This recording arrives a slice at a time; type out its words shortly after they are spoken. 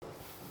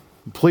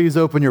Please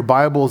open your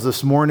Bibles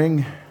this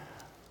morning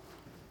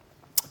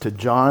to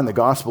John, the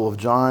Gospel of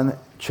John,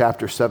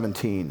 chapter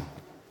 17.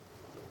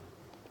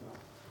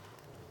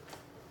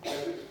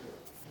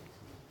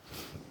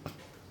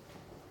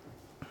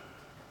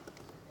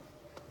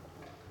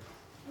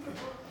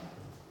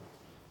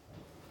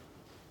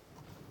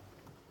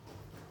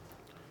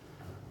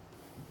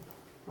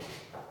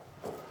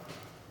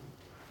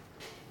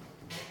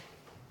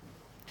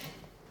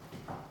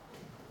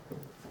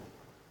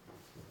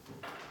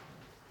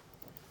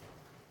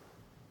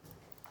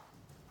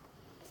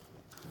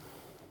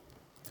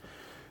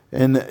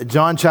 In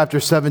John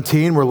chapter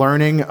 17, we're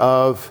learning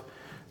of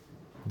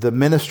the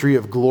ministry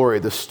of glory,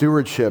 the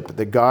stewardship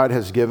that God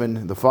has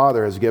given, the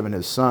Father has given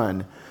his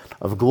Son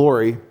of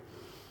glory,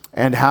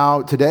 and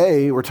how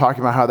today we're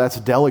talking about how that's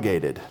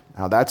delegated,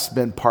 how that's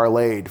been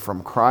parlayed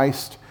from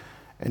Christ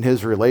and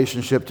his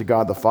relationship to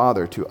God the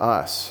Father to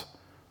us,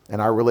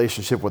 and our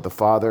relationship with the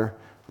Father,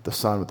 with the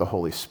Son, with the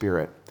Holy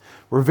Spirit.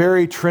 We're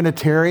very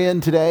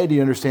Trinitarian today. Do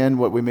you understand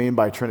what we mean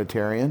by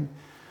Trinitarian?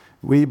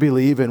 We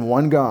believe in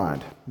one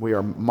God. We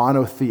are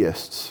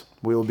monotheists.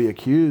 We will be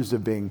accused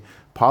of being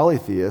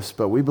polytheists,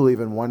 but we believe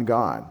in one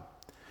God.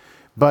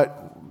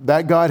 But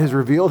that God has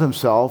revealed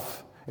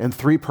himself in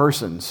three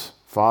persons: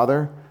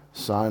 Father,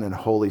 Son, and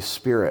Holy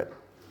Spirit.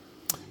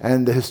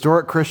 And the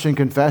historic Christian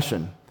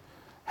confession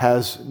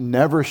has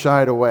never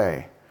shied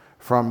away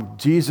from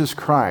Jesus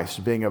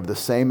Christ being of the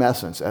same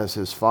essence as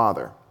his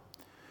Father.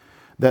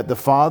 That the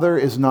Father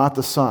is not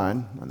the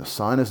Son, and the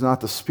Son is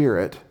not the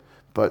Spirit,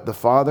 but the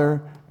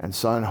Father and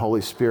Son and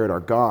Holy Spirit are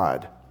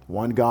God,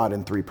 one God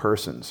in three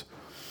persons.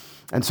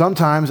 And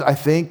sometimes I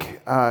think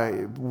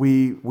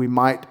we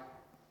might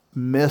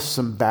miss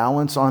some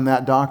balance on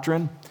that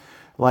doctrine.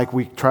 Like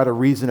we try to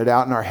reason it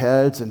out in our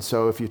heads. And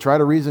so if you try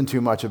to reason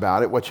too much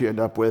about it, what you end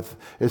up with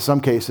is some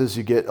cases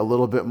you get a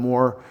little bit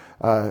more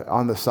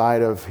on the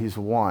side of he's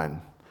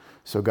one.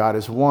 So God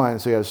is one,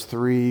 so he has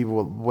three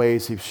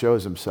ways he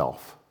shows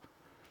himself.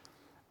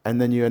 And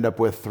then you end up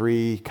with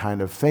three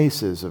kind of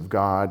faces of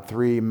God,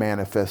 three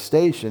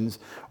manifestations,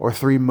 or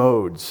three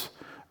modes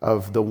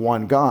of the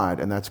one God.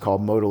 And that's called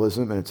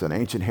modalism, and it's an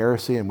ancient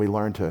heresy, and we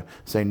learn to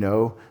say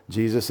no.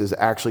 Jesus is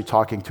actually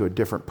talking to a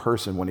different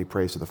person when he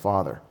prays to the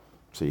Father.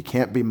 So you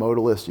can't be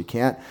modalist. You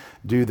can't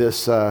do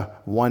this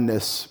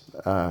oneness.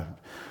 The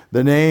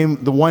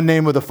one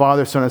name of the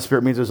Father, Son, and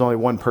Spirit means there's only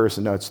one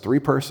person. No, it's three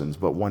persons,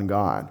 but one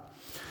God.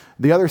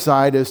 The other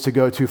side is to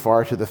go too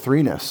far to the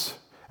threeness.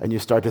 And you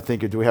start to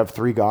think, do we have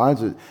three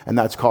gods? And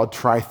that's called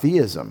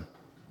tritheism.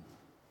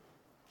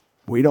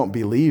 We don't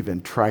believe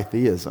in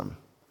tritheism.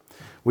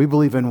 We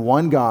believe in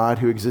one God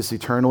who exists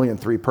eternally in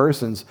three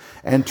persons.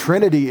 And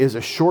Trinity is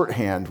a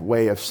shorthand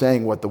way of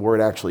saying what the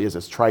word actually is.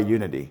 It's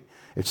triunity.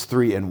 It's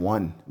three in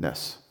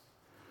oneness.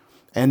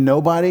 And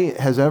nobody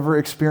has ever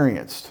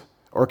experienced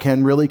or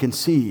can really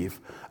conceive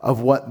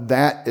of what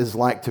that is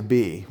like to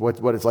be,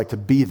 what it's like to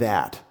be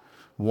that.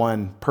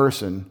 One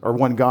person, or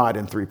one God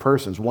in three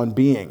persons, one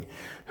being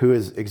who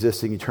is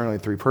existing eternally in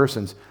three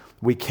persons.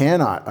 We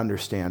cannot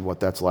understand what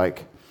that's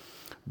like.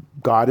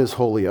 God is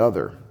wholly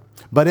other.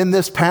 But in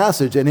this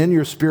passage and in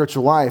your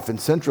spiritual life,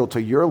 and central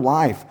to your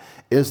life,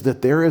 is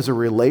that there is a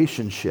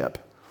relationship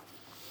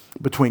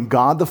between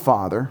God the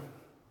Father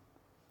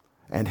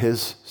and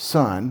his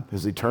Son,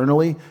 his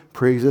eternally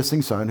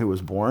pre-existing Son who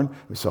was born.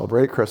 We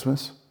celebrate at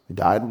Christmas. He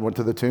died and went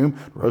to the tomb,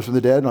 rose from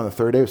the dead. On the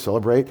third day, we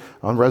celebrate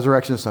on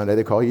Resurrection Sunday.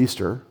 They call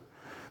Easter.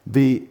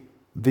 The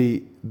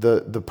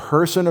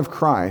person of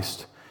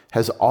Christ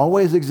has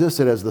always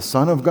existed as the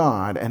Son of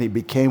God, and he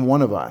became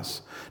one of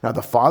us. Now,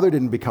 the Father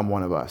didn't become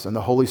one of us, and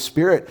the Holy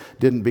Spirit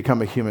didn't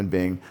become a human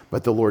being,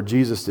 but the Lord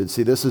Jesus did.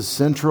 See, this is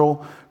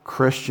central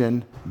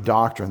Christian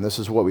doctrine. This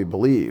is what we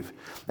believe.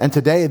 And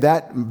today,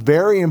 that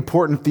very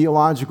important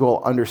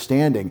theological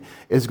understanding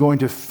is going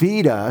to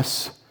feed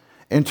us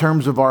in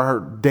terms of our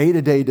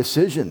day-to-day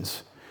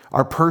decisions,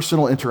 our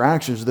personal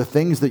interactions, the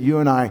things that you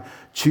and I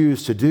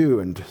choose to do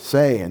and to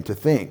say and to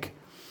think.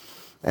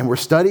 And we're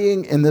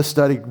studying in this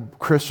study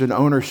Christian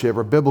ownership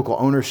or biblical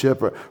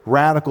ownership or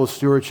radical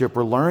stewardship.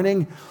 We're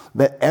learning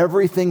that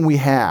everything we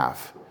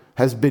have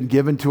has been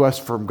given to us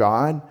from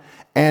God,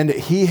 and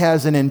he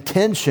has an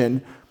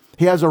intention,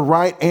 he has a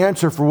right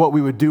answer for what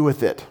we would do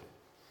with it.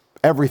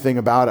 Everything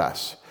about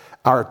us,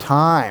 our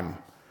time,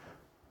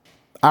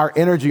 our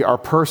energy, our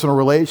personal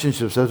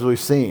relationships, as we've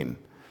seen.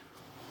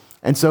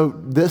 And so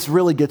this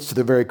really gets to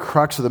the very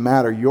crux of the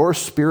matter. Your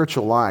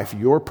spiritual life,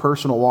 your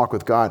personal walk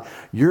with God,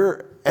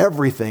 your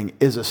everything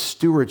is a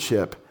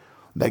stewardship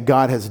that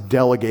God has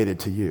delegated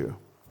to you.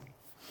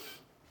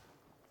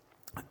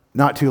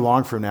 Not too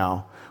long from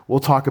now,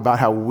 we'll talk about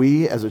how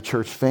we as a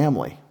church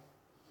family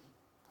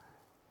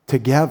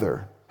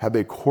together have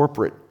a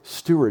corporate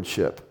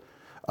stewardship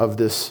of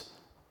this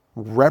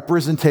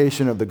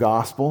representation of the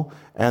gospel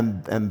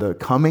and the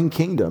coming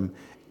kingdom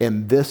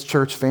in this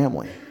church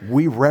family.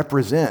 We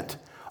represent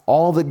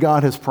all that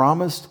God has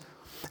promised,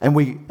 and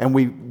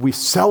we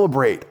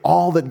celebrate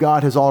all that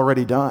God has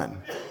already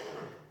done.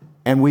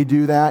 And we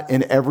do that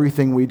in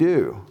everything we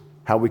do.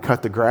 How we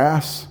cut the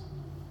grass,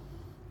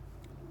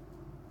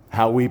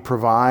 how we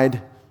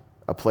provide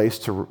a place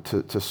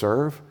to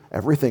serve.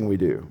 Everything we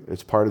do,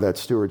 it's part of that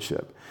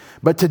stewardship.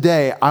 But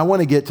today, I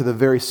want to get to the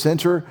very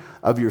center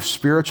of your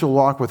spiritual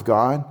walk with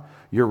God,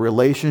 your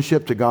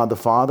relationship to God the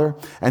Father,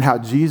 and how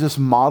Jesus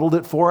modeled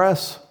it for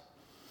us,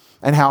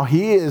 and how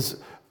he is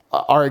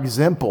our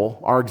example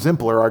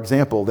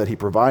that he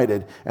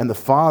provided, and the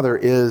Father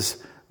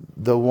is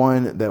the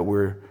one that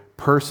we're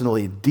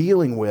personally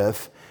dealing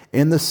with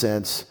in the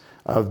sense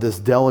of this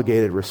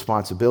delegated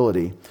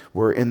responsibility.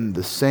 We're in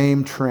the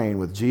same train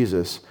with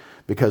Jesus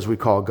because we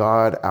call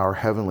God our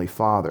Heavenly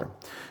Father.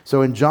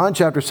 So in John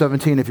chapter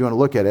 17, if you want to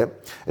look at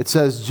it, it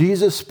says,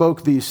 Jesus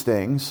spoke these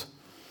things,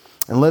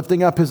 and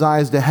lifting up his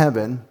eyes to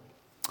heaven,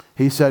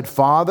 he said,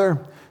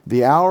 Father,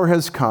 the hour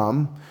has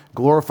come.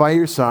 Glorify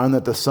your Son,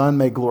 that the Son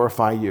may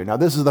glorify you. Now,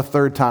 this is the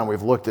third time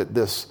we've looked at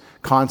this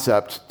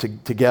concept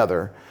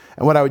together.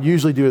 And what I would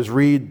usually do is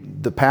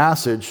read the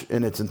passage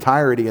in its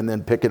entirety and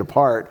then pick it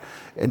apart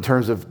in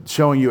terms of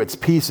showing you its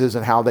pieces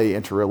and how they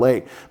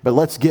interrelate. But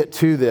let's get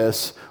to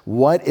this.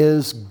 What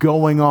is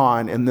going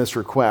on in this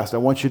request? I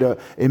want you to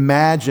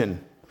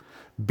imagine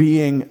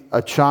being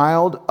a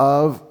child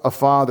of a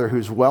father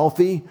who's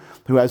wealthy,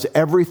 who has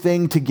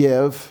everything to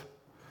give,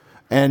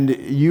 and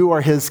you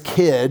are his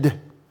kid,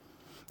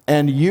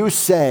 and you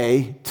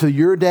say to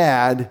your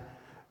dad,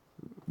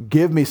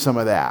 give me some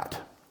of that.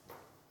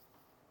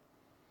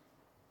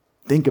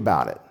 Think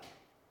about it.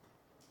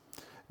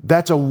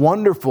 That's a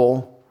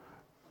wonderful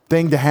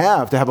thing to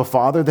have a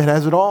father that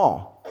has it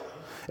all.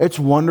 It's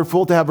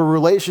wonderful to have a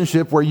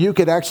relationship where you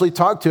could actually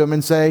talk to him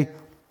and say,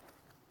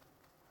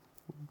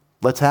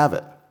 let's have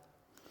it.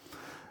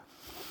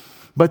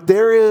 But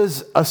there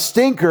is a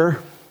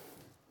stinker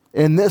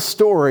in this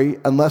story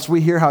unless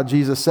we hear how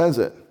Jesus says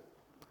it.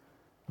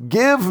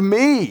 Give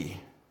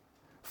me,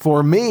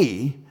 for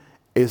me,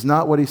 is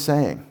not what he's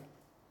saying.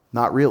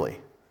 Not really.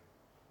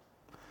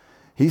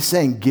 He's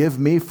saying, give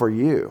me for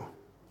you.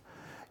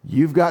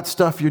 You've got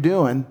stuff you're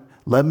doing.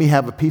 Let me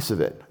have a piece of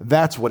it.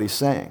 That's what he's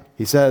saying.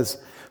 He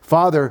says,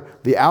 Father,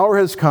 the hour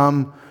has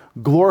come.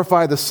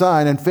 Glorify the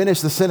Son, and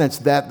finish the sentence,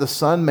 that the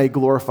Son may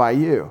glorify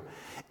you.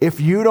 If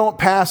you don't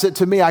pass it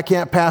to me, I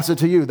can't pass it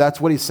to you.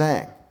 That's what he's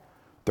saying.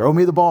 Throw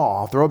me the ball.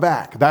 I'll throw it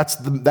back. That's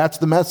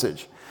the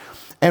message.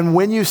 And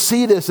when you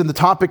see this and the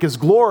topic is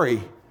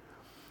glory,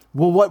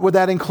 well, what would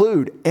that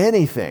include?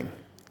 Anything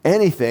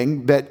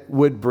that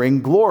would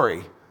bring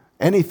glory.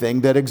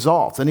 Anything that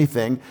exalts,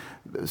 anything.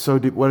 So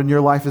what in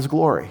your life is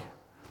glory?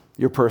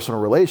 Your personal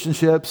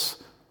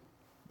relationships,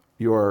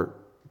 your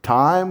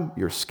time,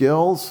 your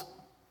skills,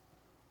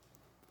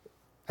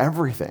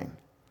 everything.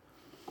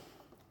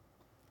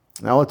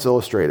 Now let's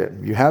illustrate it.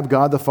 You have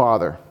God the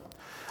Father.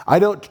 I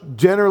don't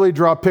generally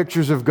draw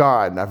pictures of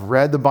God. I've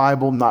read the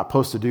Bible, I'm not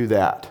supposed to do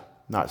that.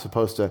 Not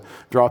supposed to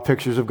draw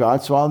pictures of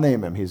God, so I'll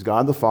name him. He's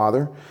God the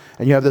Father.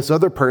 And you have this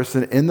other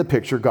person in the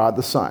picture, God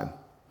the Son.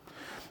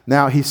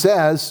 Now, it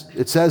says,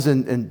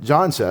 and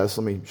John says,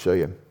 let me show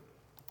you,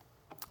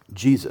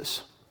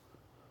 Jesus.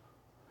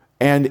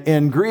 And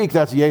in Greek,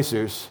 that's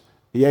Jesus,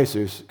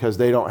 because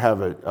they don't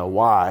have a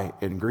Y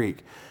in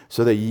Greek.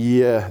 So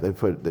they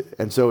put,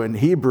 and so in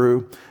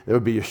Hebrew, it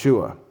would be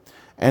Yeshua.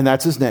 And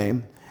that's his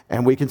name.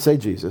 And we can say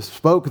Jesus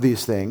spoke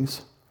these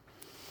things,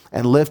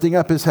 and lifting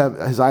up his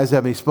eyes to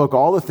heaven, he spoke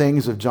all the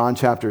things of John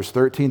chapters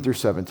 13 through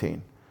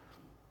 17.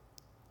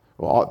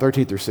 Well,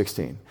 13 through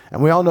 16.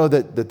 And we all know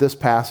that this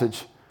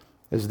passage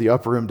is the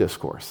upper room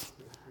discourse.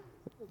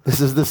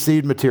 This is the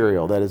seed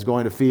material that is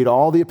going to feed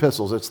all the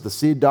epistles. It's the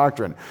seed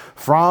doctrine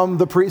from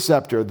the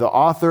preceptor, the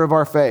author of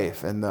our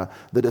faith, and the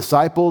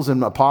disciples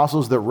and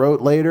apostles that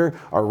wrote later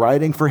are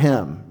writing for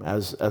him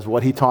as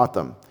what he taught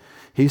them.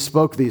 He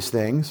spoke these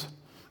things,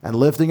 and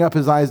lifting up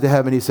his eyes to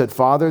heaven, he said,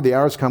 Father, the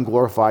hour has come,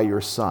 glorify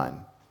your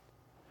Son.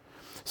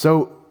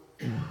 So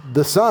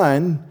the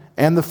Son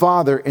and the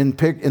Father in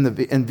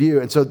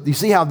view. And so you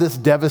see how this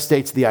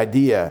devastates the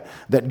idea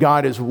that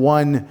God is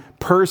one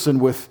person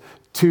with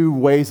two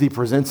ways he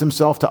presents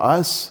himself to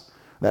us.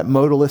 That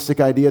modalistic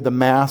idea, the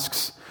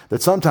masks,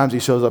 that sometimes he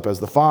shows up as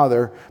the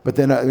Father, but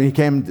then he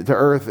came to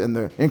earth in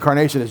the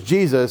incarnation as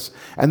Jesus,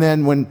 and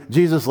then when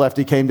Jesus left,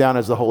 he came down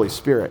as the Holy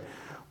Spirit.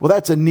 Well,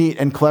 that's a neat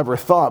and clever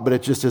thought, but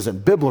it just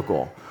isn't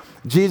biblical.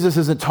 Jesus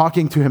isn't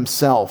talking to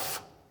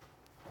himself.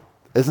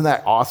 Isn't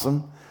that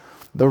awesome?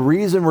 The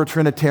reason we're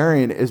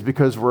Trinitarian is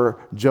because we're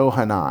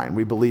Johannine.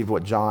 We believe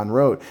what John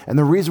wrote. And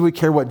the reason we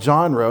care what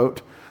John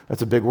wrote,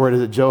 that's a big word,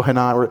 is it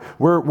Johannine?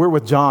 We're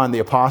with John the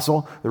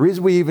Apostle. The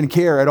reason we even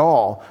care at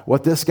all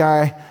what this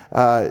guy,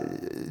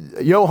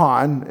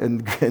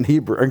 Johann in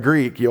Hebrew, in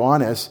Greek,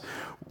 Ioannis,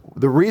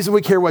 the reason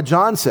we care what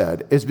John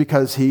said is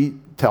because he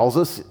tells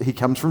us he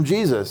comes from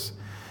Jesus.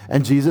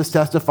 And Jesus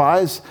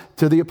testifies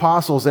to the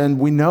apostles, and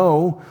we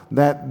know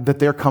that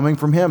they're coming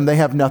from him. They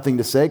have nothing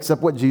to say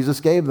except what Jesus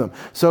gave them.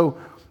 So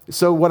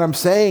what I'm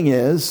saying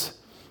is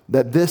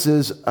that this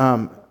is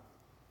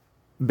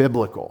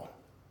biblical.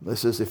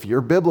 This is, if you're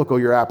biblical,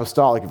 you're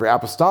apostolic. If you're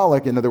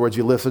apostolic, in other words,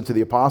 you listen to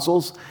the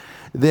apostles,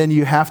 then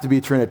you have to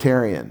be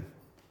Trinitarian.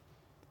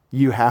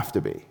 You have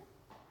to be.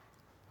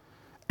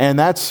 And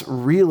that's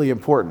really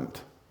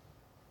important.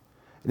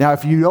 Now,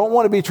 if you don't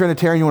want to be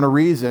Trinitarian, you want to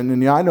reason,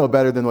 and I know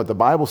better than what the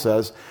Bible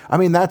says,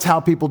 that's how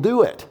people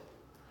do it.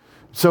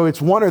 So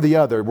it's one or the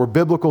other. We're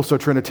biblical, so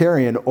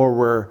Trinitarian, or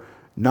we're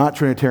not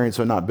Trinitarian,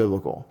 so not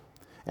biblical.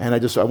 And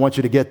I want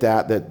you to get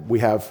that we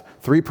have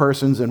three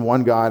persons and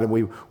one God, and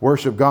we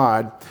worship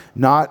God,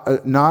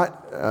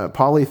 not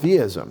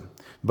polytheism,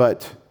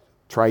 but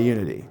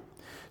triunity.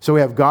 So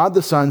we have God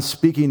the Son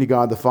speaking to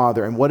God the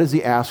Father, and what does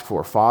he ask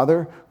for?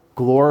 Father,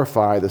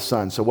 glorify the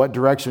Son. So what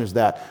direction is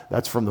that?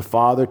 That's from the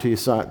Father to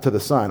the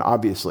Son,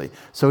 obviously.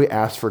 So he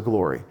asks for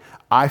glory.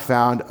 I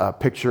found a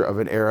picture of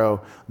an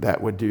arrow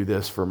that would do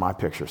this for my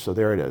picture. So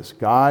there it is.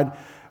 God,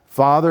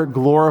 Father,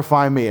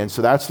 glorify me. And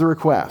so that's the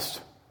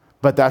request.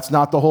 But that's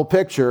not the whole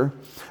picture.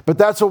 But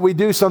that's what we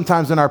do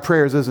sometimes in our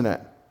prayers, isn't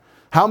it?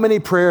 How many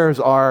prayers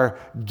are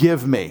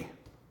give me?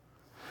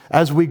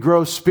 As we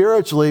grow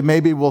spiritually,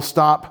 maybe we'll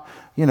stop,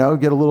 get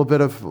a little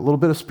bit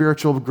of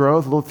spiritual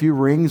growth, a few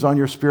rings on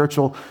your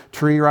spiritual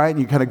tree, right? And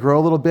you kind of grow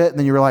a little bit, and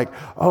then you're like,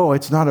 oh,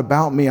 it's not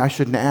about me. I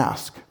shouldn't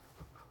ask.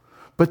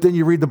 But then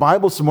you read the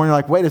Bible some more, and you're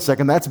like, wait a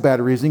second, that's bad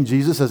reasoning.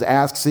 Jesus says,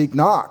 ask, seek,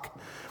 knock.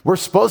 We're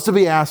supposed to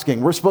be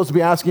asking. We're supposed to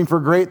be asking for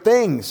great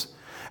things.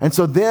 And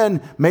so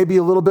then maybe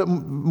a little bit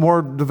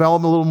more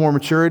development, a little more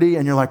maturity,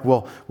 and you're like,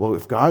 well,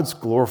 if God's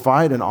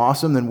glorified and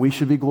awesome, then we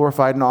should be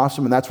glorified and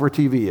awesome. And that's where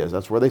TV is.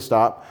 That's where they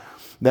stop.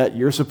 That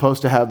you're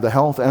supposed to have the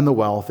health and the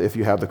wealth if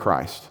you have the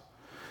Christ.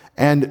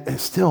 And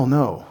still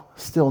no,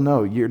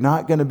 you're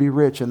not going to be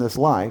rich in this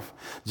life.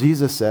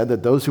 Jesus said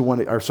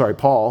that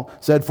Paul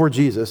said for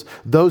Jesus,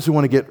 those who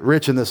want to get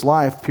rich in this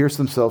life pierce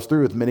themselves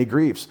through with many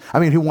griefs.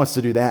 Who wants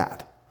to do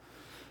that?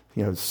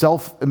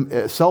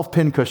 Self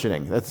pin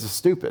cushioning. That's just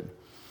stupid.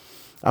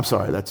 I'm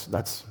sorry,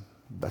 that's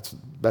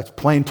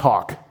plain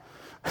talk.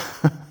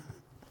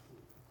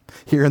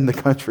 Here in the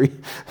country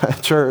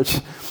church,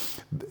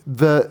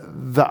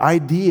 the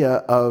idea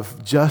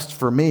of just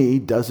for me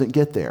doesn't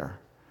get there.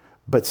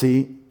 But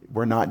see,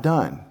 we're not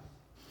done.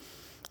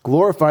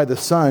 Glorify the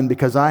Son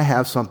because I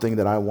have something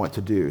that I want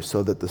to do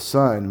so that the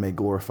Son may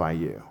glorify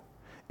you.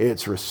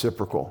 It's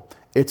reciprocal.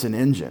 It's an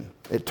engine.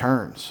 It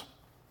turns.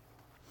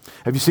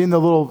 Have you seen the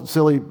little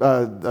silly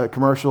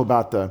commercial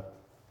about the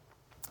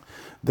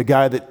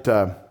guy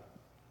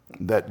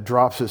that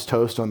drops his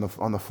toast on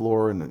the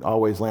floor and it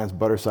always lands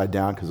butter side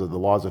down because of the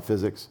laws of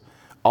physics?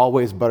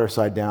 Always butter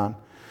side down.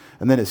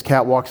 And then his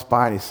cat walks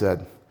by and he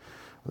said,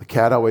 the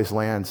cat always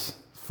lands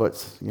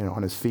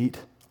on his feet,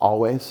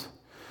 always.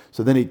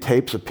 So then he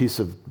tapes a piece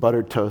of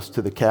buttered toast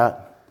to the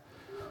cat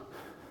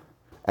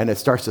and it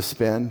starts to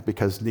spin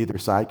because neither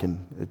side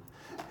can.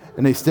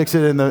 And he sticks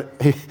it in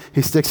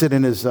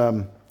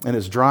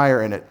his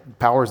dryer and it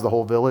powers the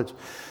whole village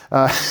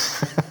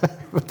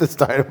with this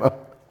dynamo.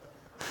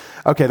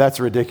 Okay, that's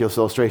a ridiculous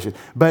illustration.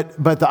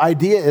 But the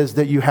idea is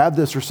that you have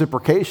this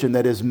reciprocation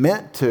that is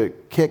meant to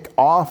kick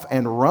off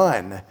and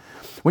run.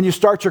 When you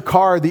start your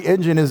car, the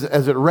engine is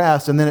as it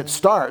rests, and then it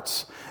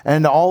starts.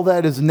 And all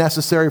that is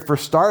necessary for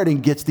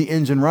starting gets the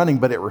engine running,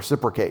 but it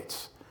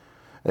reciprocates.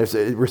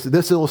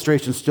 This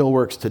illustration still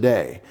works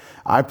today.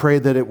 I pray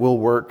that it will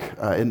work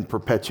in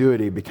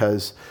perpetuity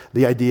because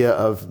the idea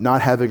of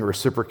not having a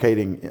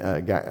reciprocating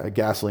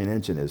gasoline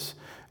engine is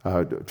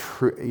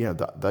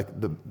the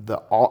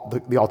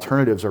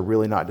alternatives are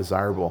really not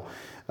desirable,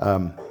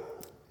 and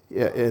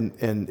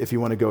if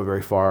you want to go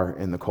very far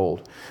in the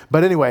cold.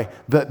 But anyway,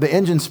 the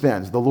engine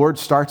spins. The Lord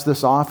starts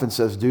this off and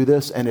says, "Do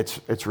this," and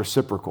it's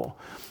reciprocal.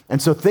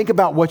 And so think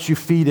about what you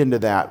feed into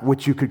that,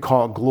 which you could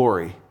call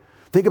glory.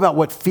 Think about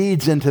what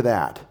feeds into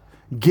that.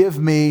 Give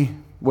me.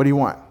 What do you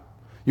want?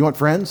 You want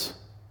friends?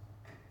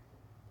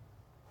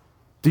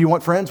 Do you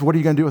want friends? What are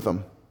you going to do with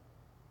them?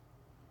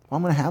 Well,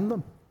 I'm going to have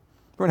them.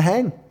 We're going to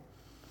hang.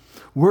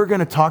 We're going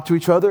to talk to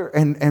each other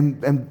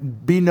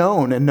and be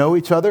known and know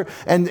each other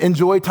and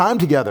enjoy time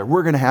together.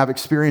 We're going to have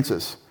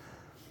experiences.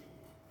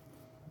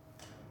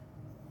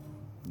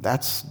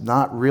 That's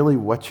not really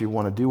what you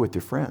want to do with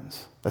your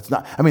friends. That's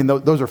not.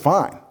 Those are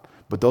fine,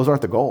 but those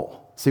aren't the goal.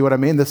 See what I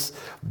mean?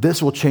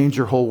 This will change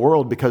your whole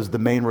world because the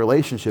main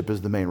relationship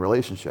is the main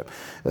relationship.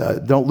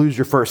 Don't lose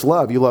your first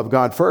love. You love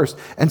God first.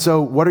 And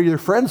so what are your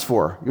friends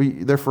for?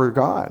 They're for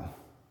God.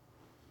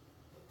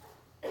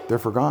 They're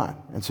for God.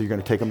 And so you're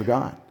going to take them to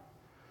God.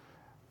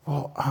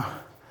 Well,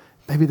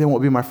 maybe they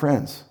won't be my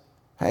friends.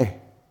 Hey,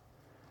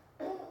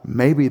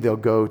 maybe they'll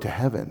go to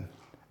heaven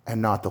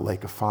and not the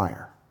lake of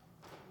fire.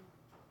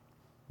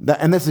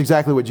 And this is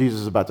exactly what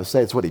Jesus is about to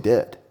say. It's what he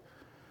did.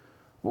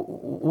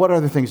 What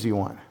other things do you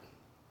want?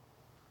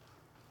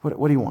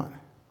 What do you want?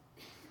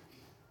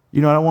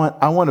 You know what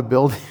I want?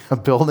 A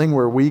building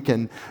where we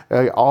can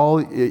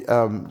all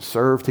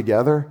serve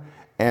together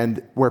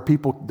and where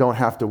people don't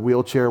have to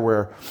wheelchair,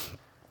 where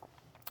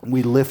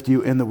we lift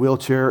you in the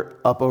wheelchair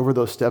up over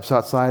those steps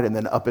outside and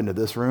then up into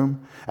this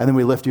room. And then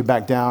we lift you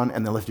back down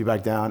and then lift you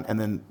back down and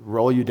then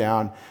roll you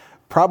down,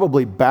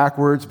 probably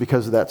backwards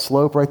because of that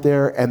slope right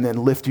there, and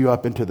then lift you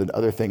up into the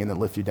other thing and then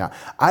lift you down.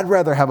 I'd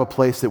rather have a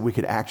place that we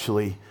could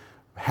actually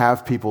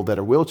have people that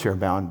are wheelchair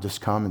bound just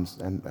come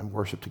and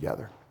worship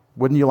together.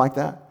 Wouldn't you like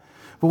that?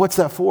 But what's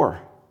that for?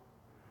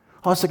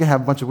 Oh, so I can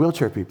have a bunch of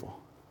wheelchair people.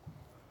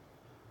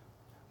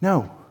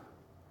 No.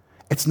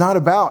 It's not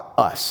about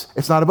us.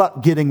 It's not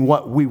about getting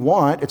what we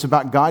want. It's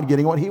about God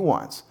getting what he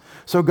wants.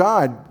 So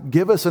God,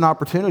 give us an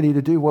opportunity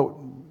to do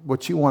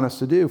what you want us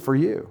to do for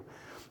you.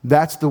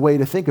 That's the way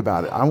to think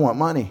about it. I want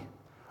money.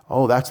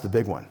 Oh, that's the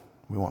big one.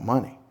 We want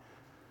money.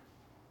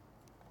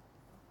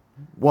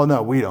 Well,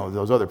 no, we don't.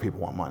 Those other people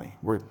want money.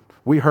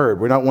 We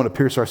don't want to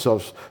pierce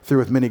ourselves through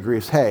with many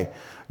griefs. Hey,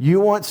 you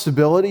want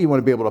stability. You want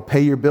to be able to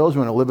pay your bills. You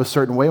want to live a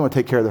certain way. You want to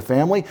take care of the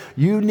family.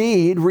 You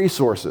need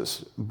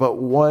resources. But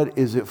what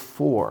is it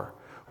for?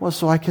 Well,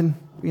 so I can,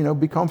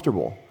 be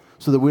comfortable,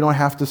 so that we don't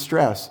have to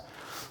stress.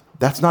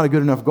 That's not a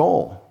good enough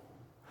goal.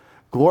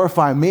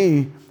 Glorify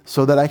me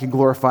so that I can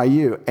glorify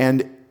you.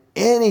 And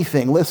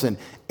anything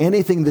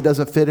that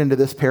doesn't fit into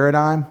this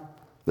paradigm,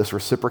 this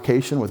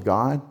reciprocation with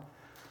God,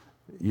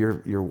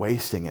 you're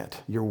wasting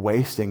it. You're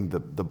wasting the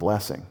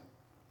blessing.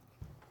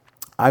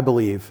 I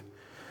believe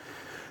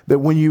that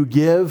when you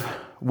give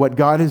what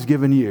God has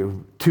given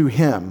you to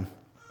him,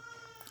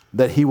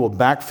 that he will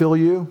backfill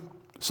you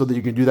so that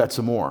you can do that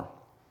some more.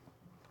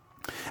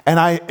 And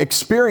I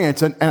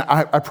experience, and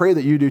I pray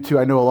that you do too.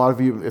 I know a lot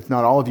of you, if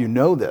not all of you,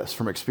 know this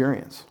from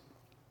experience.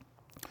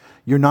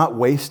 You're not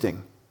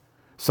wasting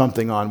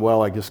something on,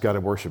 well, I just got to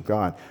worship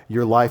God.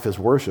 Your life is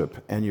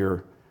worship, and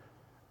you're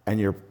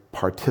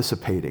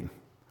participating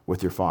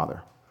with your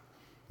Father.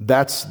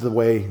 That's the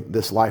way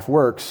this life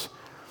works,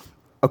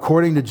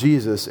 according to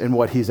Jesus and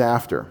what he's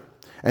after.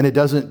 And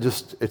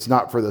it's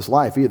not for this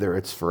life either,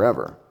 it's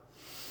forever.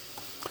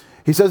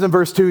 He says in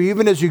verse 2,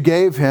 even as you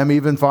gave him,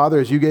 even Father,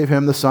 as you gave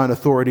him the Son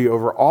authority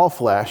over all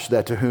flesh,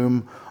 that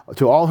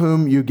to all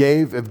whom you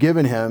have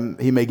given him,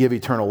 he may give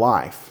eternal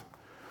life.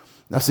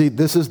 Now see,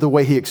 this is the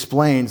way he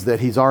explains that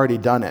he's already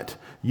done it.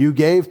 You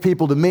gave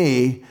people to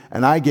me,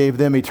 and I gave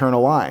them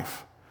eternal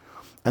life.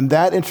 And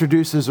that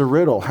introduces a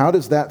riddle. How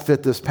does that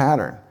fit this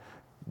pattern?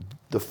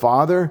 The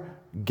Father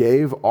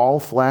gave all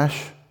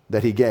flesh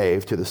that he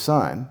gave to the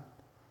Son.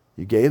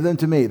 You gave them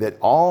to me, that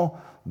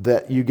all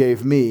that you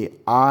gave me,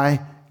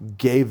 I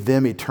gave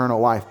them eternal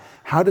life.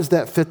 How does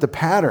that fit the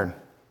pattern?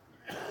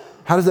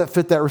 How does that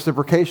fit that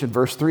reciprocation?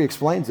 Verse 3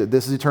 explains it.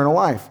 This is eternal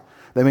life.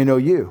 They may know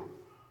you.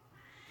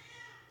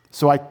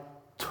 So I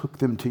took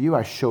them to you.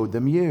 I showed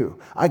them you.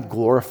 I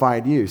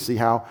glorified you. See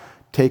how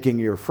taking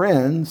your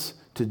friends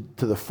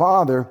to the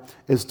Father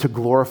is to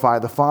glorify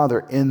the Father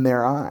in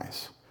their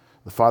eyes.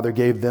 The Father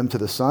gave them to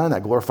the Son.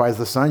 That glorifies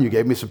the Son. You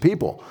gave me some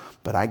people,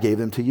 but I gave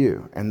them to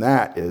you. And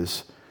that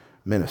is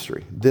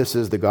ministry. This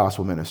is the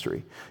gospel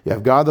ministry. You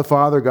have God the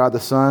Father, God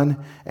the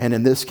Son, and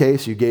in this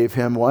case, you gave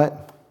him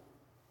what?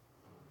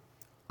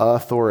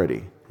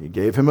 Authority. You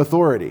gave him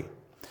authority.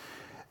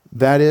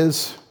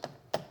 That's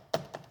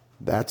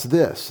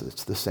this.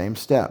 It's the same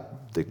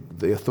step.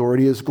 The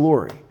authority is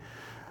glory.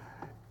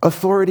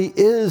 Authority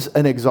is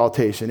an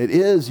exaltation. It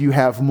is you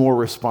have more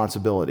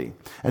responsibility.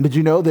 And did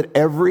you know that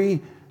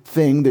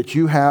everything that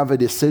you have a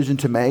decision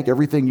to make,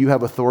 everything you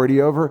have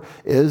authority over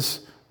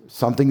is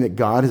something that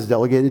God has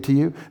delegated to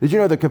you? Did you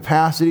know the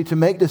capacity to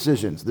make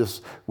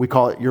decisions, we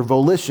call it your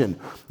volition,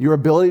 your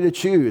ability to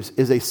choose,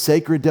 is a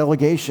sacred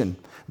delegation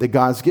that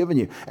God's given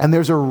you. And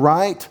there's a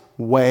right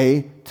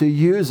way to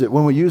use it.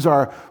 When we use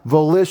our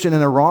volition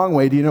in a wrong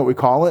way, do you know what we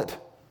call it?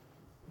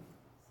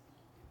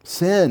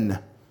 Sin.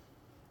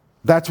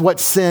 That's what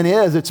sin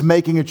is. It's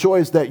making a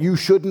choice that you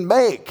shouldn't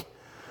make.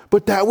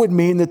 But that would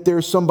mean that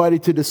there's somebody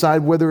to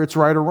decide whether it's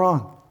right or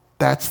wrong.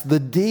 That's the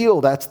deal.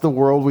 That's the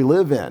world we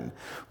live in.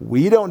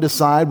 We don't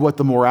decide what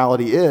the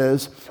morality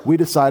is. We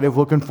decide if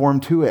we'll conform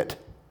to it.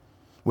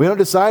 We don't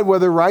decide what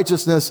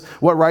righteousness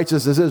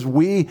is.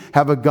 We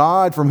have a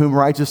God from whom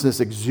righteousness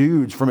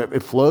exudes,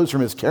 it flows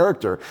from his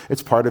character.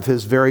 It's part of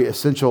his very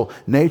essential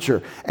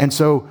nature. And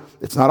so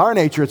it's not our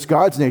nature, it's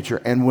God's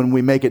nature. And when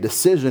we make a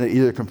decision, it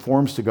either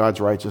conforms to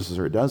God's righteousness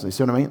or it doesn't. You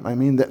see what I mean? I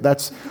mean,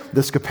 that's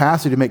this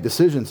capacity to make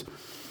decisions.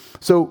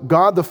 So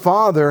God the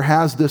Father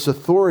has this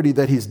authority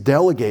that he's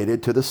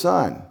delegated to the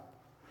Son.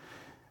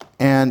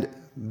 And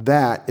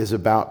that is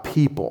about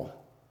people.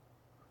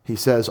 He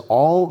says,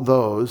 all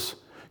those,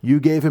 you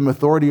gave him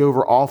authority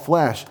over all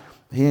flesh.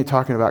 He ain't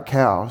talking about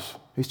cows.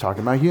 He's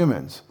talking about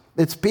humans.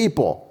 It's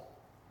people.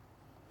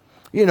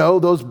 You know,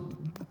 those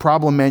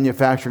problem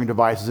manufacturing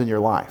devices in your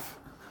life.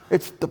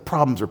 The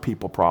problems are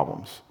people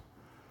problems.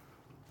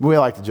 We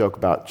like to joke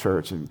about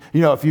church, and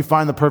if you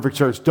find the perfect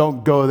church,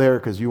 don't go there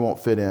because you won't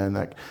fit in.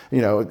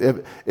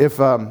 If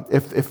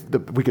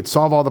we could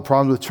solve all the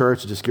problems with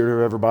church, just get rid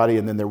of everybody,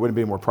 and then there wouldn't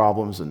be more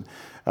problems. And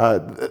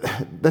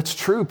that's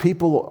true.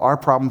 People are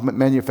problem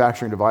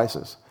manufacturing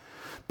devices.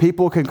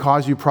 People can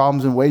cause you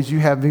problems in ways you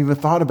haven't even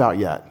thought about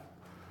yet.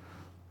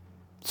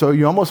 So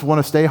you almost want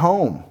to stay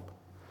home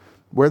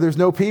where there's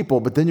no people,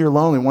 but then you're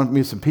lonely and want to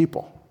meet some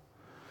people.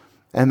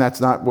 And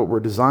that's not what we're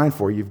designed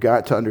for. You've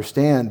got to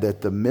understand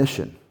that the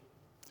mission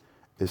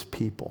is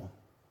people.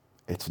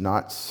 It's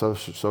not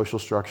social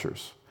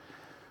structures.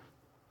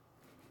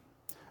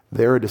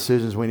 There are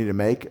decisions we need to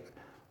make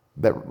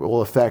that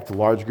will affect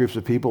large groups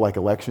of people, like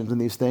elections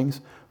and these things,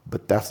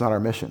 But that's not our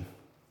mission.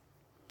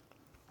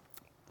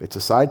 It's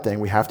a side thing.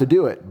 We have to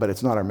do it, but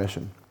it's not our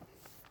mission.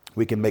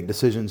 We can make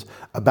decisions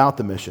about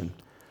the mission,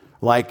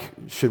 like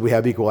should we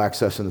have equal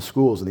access in the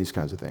schools and these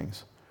kinds of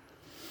things.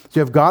 So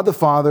you have God the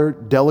Father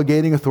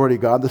delegating authority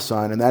to God the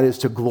Son, and that is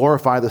to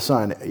glorify the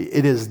Son.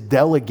 It is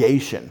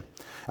delegation.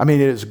 It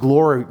is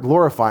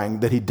glorifying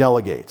that he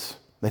delegates,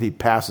 that he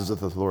passes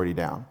the authority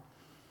down.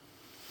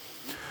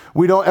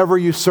 We don't ever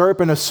usurp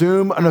and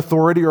assume an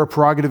authority or a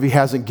prerogative he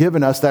hasn't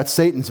given us. That's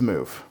Satan's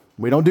move.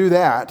 We don't do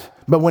that.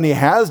 But when he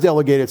has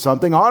delegated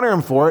something, honor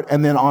him for it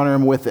and then honor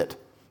him with it.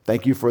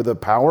 Thank you for the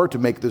power to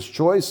make this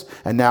choice.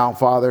 And now,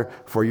 Father,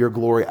 for your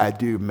glory, I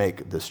do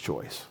make this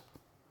choice.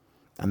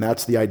 And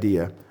that's the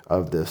idea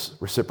of this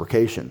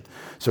reciprocation.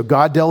 So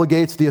God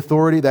delegates the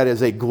authority. That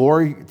is a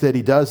glory that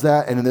he does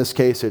that. And in this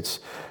case, it's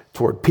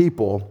toward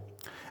people.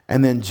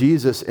 And then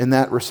Jesus, in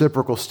that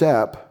reciprocal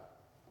step,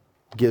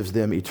 gives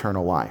them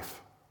eternal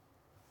life,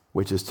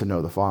 which is to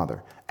know the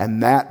Father.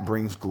 And that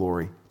brings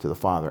glory to the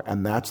Father.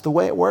 And that's the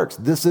way it works.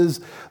 This is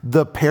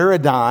the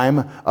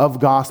paradigm of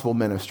gospel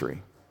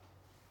ministry.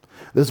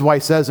 This is why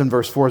he says in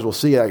verse 4, as we'll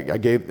see,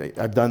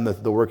 I've done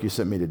the work you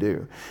sent me to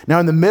do. Now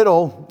in the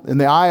middle, in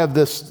the eye of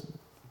this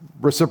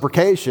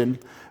reciprocation,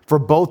 for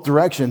both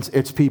directions,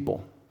 it's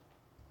people.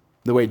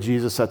 The way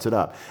Jesus sets it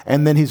up.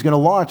 And then he's going to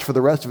launch for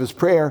the rest of his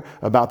prayer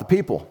about the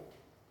people.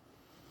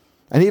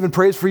 And he even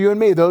prays for you and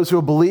me, those who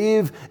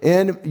believe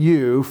in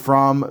you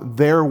from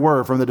their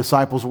word, from the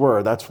disciples'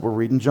 word. We're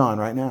reading John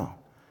right now.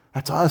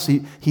 That's us.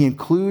 He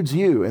includes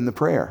you in the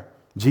prayer.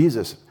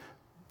 Jesus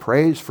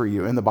prays for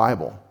you in the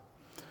Bible.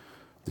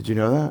 Did you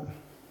know that?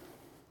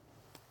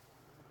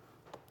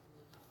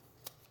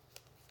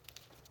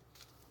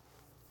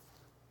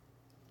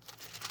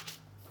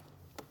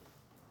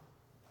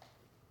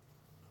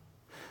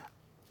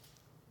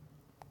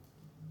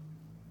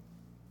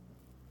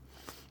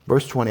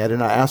 Verse 20, I did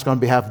not ask on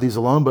behalf of these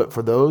alone, but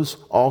for those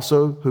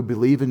also who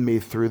believe in me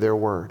through their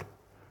word.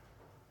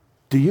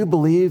 Do you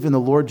believe in the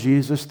Lord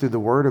Jesus through the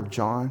word of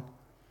John?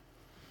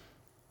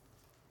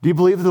 Do you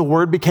believe that the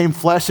word became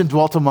flesh and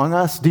dwelt among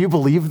us? Do you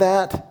believe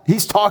that?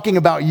 He's talking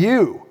about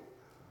you.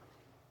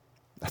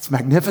 That's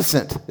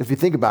magnificent. If you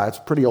think about it, it's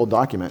a pretty old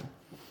document.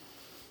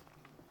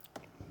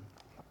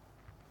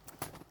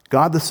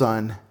 God the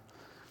Son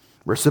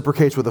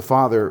reciprocates with the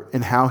Father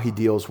in how he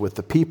deals with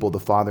the people the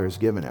Father has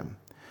given him.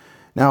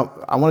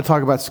 Now, I want to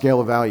talk about scale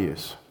of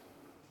values.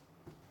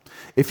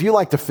 If you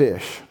like to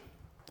fish,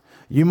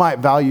 you might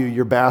value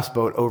your bass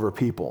boat over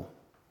people.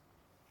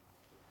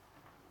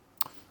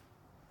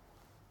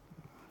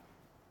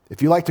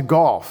 If you like to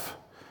golf,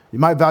 you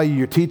might value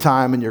your tee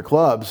time and your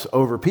clubs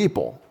over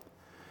people.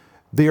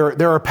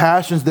 There are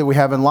passions that we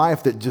have in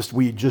life that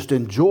we just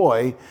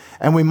enjoy,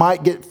 and we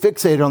might get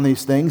fixated on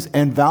these things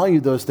and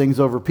value those things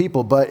over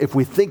people. But if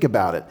we think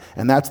about it,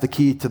 and that's the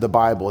key to the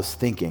Bible, is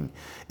thinking.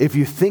 If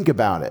you think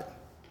about it,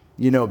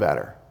 you know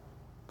better.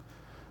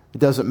 It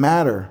doesn't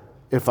matter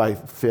if I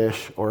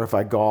fish or if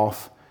I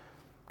golf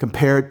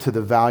compared to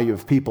the value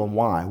of people and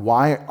why.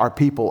 Why are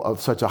people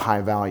of such a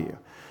high value?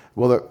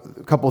 Well, there are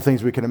a couple of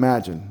things we can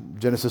imagine.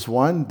 Genesis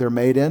 1, they're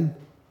made in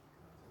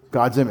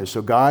God's image.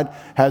 So God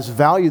has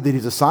value that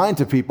he's assigned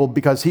to people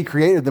because he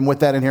created them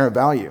with that inherent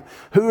value.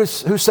 Who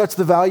sets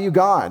the value?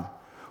 God.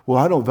 Well,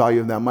 I don't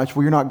value him that much.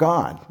 Well, you're not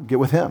God. Get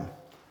with him.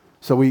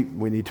 So we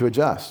need to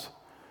adjust.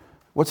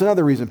 What's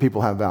another reason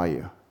people have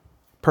value?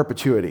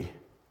 Perpetuity.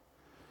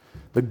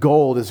 The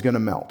gold is going to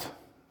melt.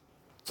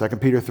 2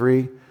 Peter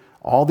 3,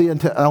 all the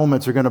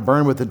elements are going to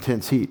burn with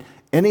intense heat.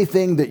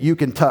 Anything that you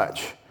can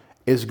touch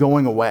is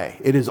going away.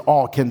 It is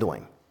all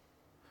kindling.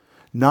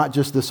 Not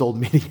just this old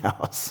meeting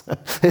house.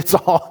 It's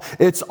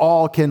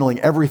all kindling.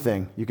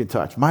 Everything you can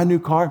touch. My new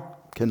car,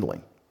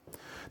 kindling.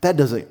 That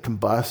doesn't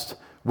combust.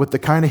 With the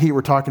kind of heat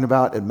we're talking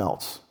about, it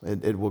melts.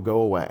 It will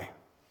go away.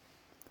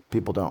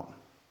 People don't.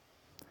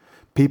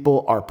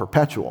 People are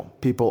perpetual.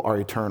 People are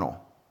eternal.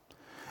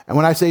 And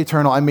when I say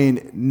eternal, I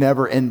mean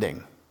never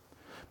ending.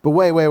 But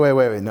wait,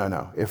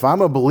 no. If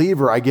I'm a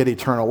believer, I get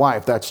eternal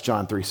life. That's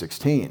John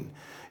 3:16.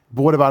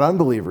 But what about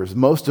unbelievers?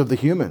 Most of the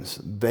humans,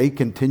 they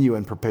continue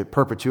in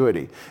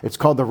perpetuity. It's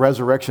called the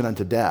resurrection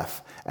unto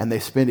death, and they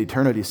spend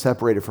eternity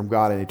separated from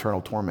God in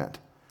eternal torment.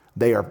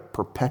 They are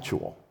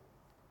perpetual.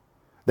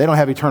 They don't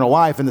have eternal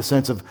life in the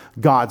sense of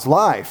God's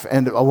life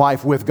and a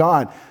life with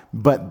God,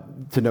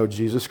 but to know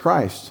Jesus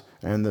Christ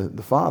and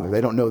the Father.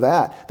 They don't know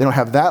that. They don't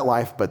have that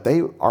life, but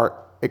they are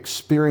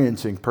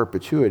experiencing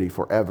perpetuity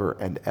forever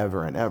and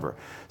ever and ever.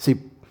 See,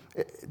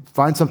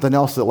 find something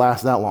else that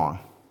lasts that long.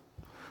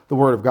 The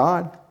Word of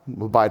God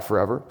will abide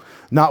forever.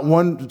 Not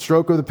one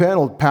stroke of the pen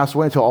will pass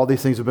away until all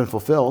these things have been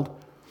fulfilled.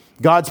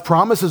 God's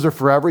promises are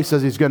forever. He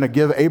says he's going to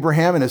give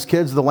Abraham and his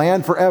kids the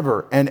land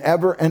forever and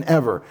ever and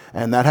ever.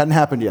 And that hadn't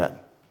happened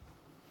yet.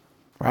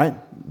 Right?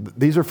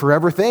 These are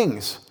forever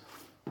things.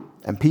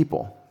 And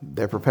people.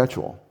 they're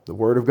perpetual. The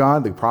Word of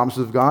God, the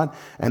promises of God,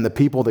 and the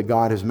people that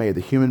God has made,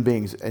 the human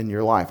beings in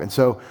your life. And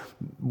so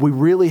we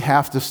really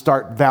have to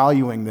start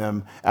valuing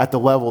them at the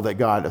level that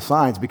God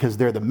assigns because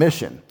they're the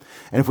mission.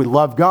 And if we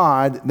love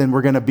God, then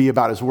we're going to be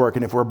about His work.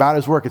 And if we're about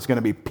His work, it's going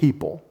to be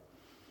people.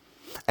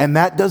 And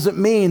that doesn't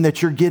mean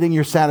that you're getting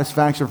your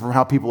satisfaction from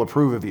how people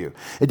approve of you.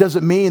 It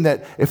doesn't mean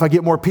that if I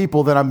get more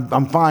people, that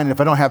I'm fine. And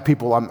if I don't have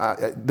people,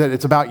 that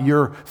it's about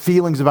your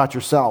feelings about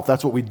yourself.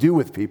 That's what we do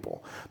with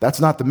people. That's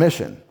not the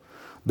mission.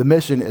 The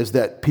mission is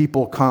that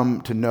people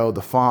come to know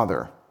the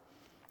Father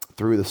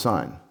through the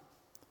Son.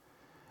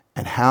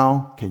 And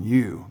how can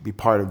you be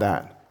part of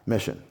that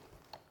mission?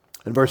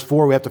 In verse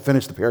 4, we have to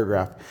finish the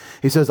paragraph.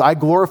 He says, I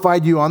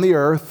glorified you on the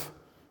earth.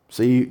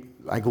 See,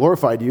 I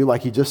glorified you,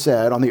 like he just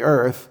said, on the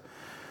earth,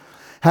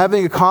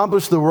 having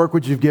accomplished the work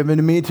which you've given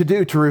to me to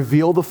do, to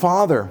reveal the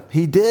Father.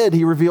 He did.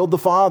 He revealed the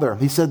Father.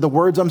 He said, the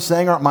words I'm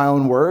saying aren't my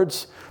own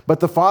words, but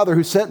the Father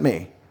who sent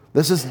me.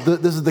 This is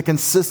the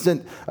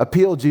consistent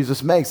appeal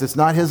Jesus makes. It's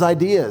not his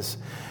ideas.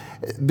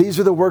 These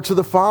are the works of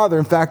the Father.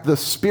 In fact, the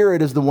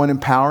Spirit is the one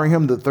empowering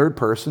him, the third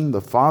person.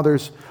 The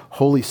Father's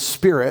Holy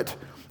Spirit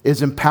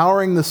is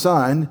empowering the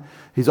Son.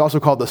 He's also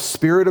called the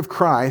Spirit of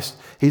Christ.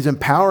 He's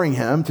empowering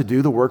him to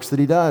do the works that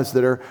he does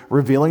that are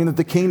revealing that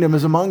the kingdom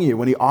is among you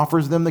when he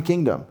offers them the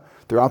kingdom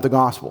throughout the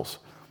Gospels.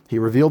 He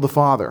revealed the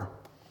Father.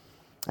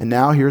 And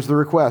now here's the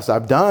request.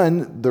 I've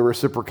done the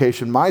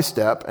reciprocation, my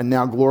step, and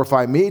now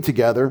glorify me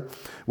together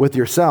with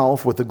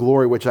yourself, with the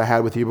glory which I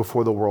had with you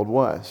before the world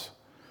was.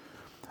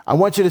 I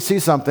want you to see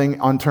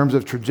something on terms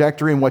of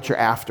trajectory and what you're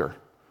after.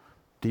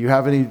 Do you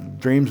have any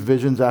dreams,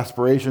 visions,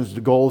 aspirations,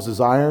 goals,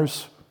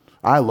 desires?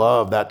 I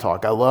love that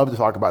talk. I love to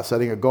talk about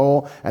setting a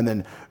goal and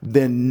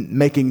then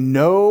making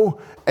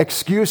no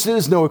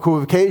excuses, no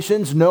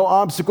equivocations, no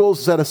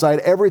obstacles, set aside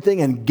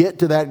everything and get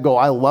to that goal.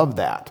 I love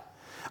that.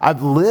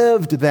 I've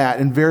lived that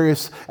in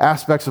various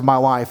aspects of my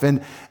life.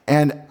 And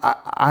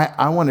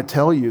I want to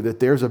tell you that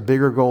there's a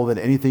bigger goal than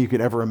anything you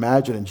could ever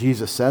imagine. And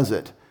Jesus says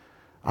it.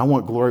 I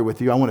want glory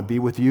with you. I want to be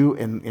with you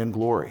in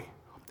glory.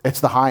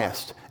 It's the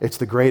highest. It's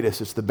the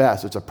greatest. It's the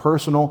best. It's a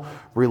personal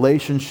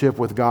relationship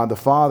with God the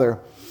Father.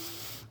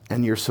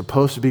 And you're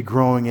supposed to be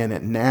growing in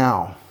it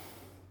now.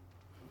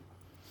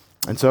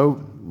 And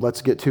so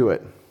let's get to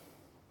it.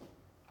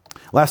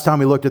 Last time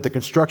we looked at the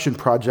construction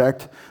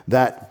project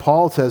that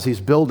Paul says he's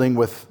building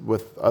with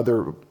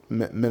other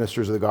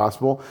ministers of the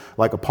gospel,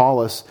 like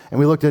Apollos. And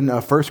we looked in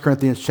 1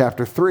 Corinthians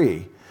chapter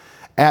 3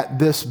 at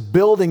this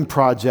building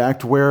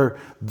project where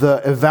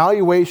the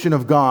evaluation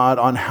of God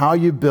on how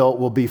you built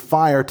will be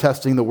fire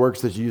testing the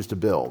works that you used to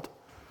build.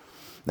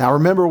 Now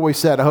remember what we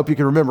said. I hope you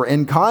can remember.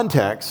 In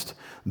context,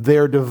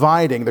 they're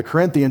dividing. The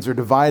Corinthians are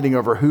dividing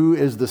over who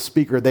is the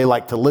speaker they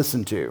like to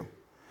listen to.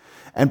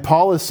 And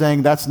Paul is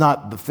saying that's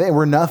not the thing.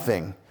 We're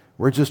nothing.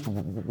 We're just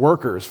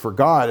workers for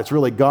God. It's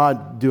really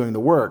God doing the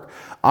work.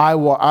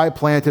 I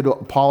planted,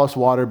 Apollos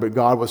watered, but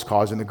God was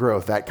causing the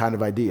growth. That kind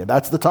of idea.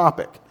 That's the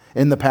topic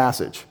in the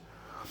passage.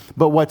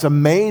 But what's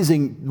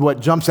amazing, what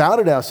jumps out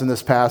at us in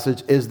this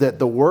passage is that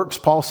the works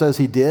Paul says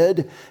he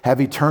did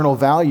have eternal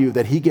value,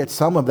 that he gets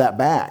some of that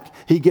back.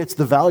 He gets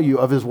the value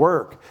of his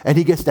work, and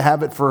he gets to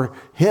have it for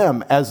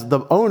him as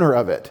the owner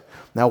of it.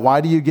 Now,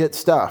 why do you get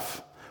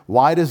stuff?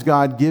 Why does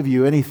God give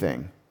you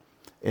anything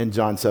in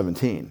John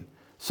 17?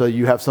 So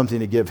you have something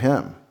to give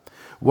him.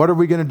 What are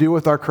we going to do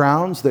with our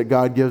crowns that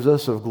God gives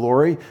us of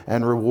glory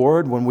and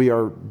reward when we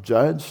are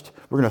judged?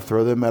 We're going to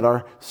throw them at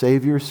our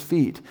Savior's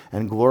feet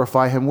and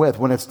glorify him with.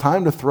 When it's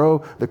time to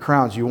throw the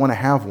crowns, you want to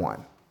have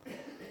one.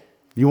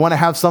 You want to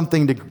have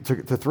something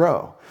to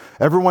throw.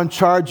 Everyone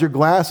charge your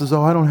glasses.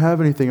 Oh, I don't have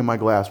anything in my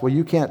glass. Well,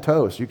 you can't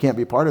toast. You can't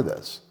be part of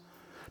this.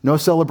 No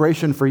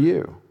celebration for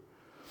you.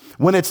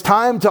 When it's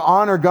time to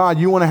honor God,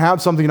 you want to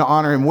have something to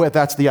honor him with.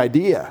 That's the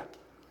idea.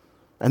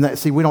 And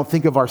we don't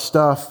think of our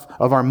stuff,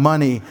 of our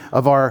money,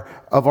 of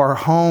our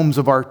homes,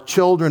 of our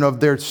children, of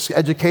their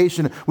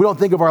education. We don't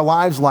think of our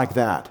lives like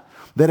that.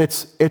 That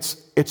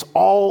it's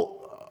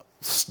all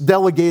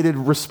delegated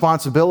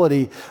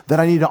responsibility that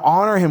I need to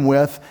honor him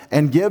with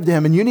and give to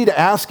him. And you need to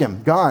ask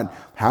him, God,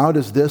 how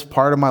does this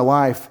part of my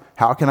life,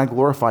 how can I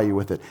glorify you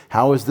with it?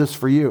 How is this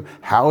for you?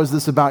 How is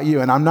this about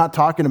you? And I'm not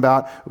talking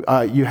about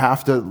you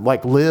have to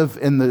live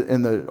in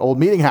the old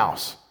meeting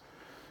house.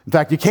 In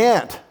fact, you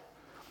can't.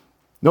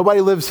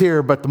 Nobody lives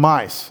here but the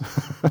mice.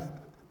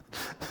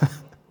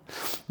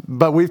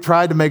 But we've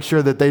tried to make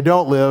sure that they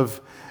don't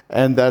live,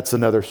 and that's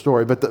another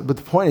story. But the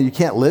point is, you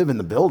can't live in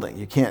the building.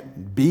 You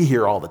can't be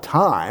here all the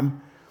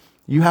time.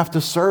 You have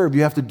to serve.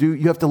 You have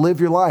to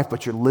live your life,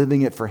 but you're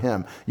living it for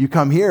him. You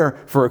come here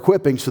for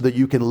equipping so that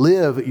you can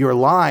live your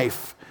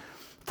life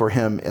for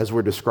him, as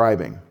we're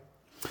describing.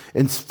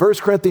 In 1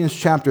 Corinthians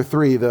chapter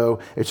 3, though,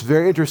 it's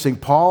very interesting.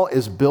 Paul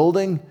is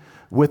building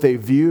with a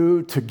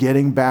view to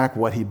getting back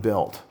what he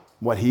built.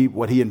 What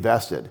he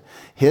invested.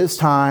 His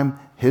time,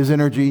 his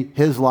energy,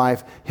 his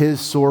life, his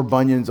sore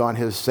bunions on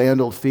his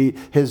sandaled feet,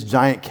 his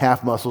giant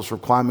calf muscles from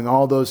climbing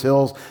all those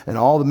hills and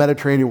all the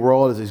Mediterranean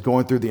world as he's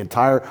going through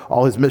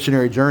all his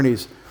missionary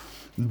journeys.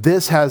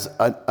 this has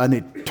an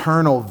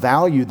eternal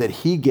value that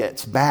he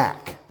gets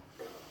back.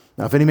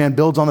 Now, if any man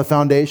builds on the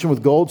foundation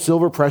with gold,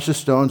 silver, precious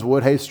stones,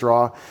 wood, hay,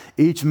 straw,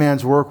 each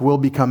man's work will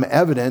become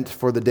evident,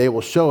 for the day will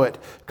show it,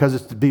 because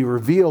it's to be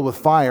revealed with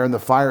fire, and the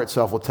fire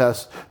itself will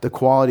test the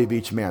quality of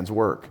each man's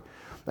work.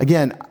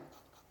 Again,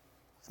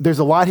 there's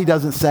a lot he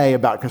doesn't say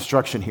about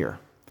construction here.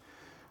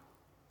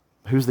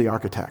 Who's the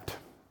architect?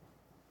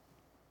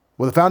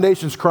 Well, the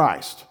foundation's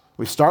Christ.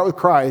 We start with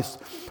Christ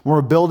when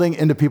we're building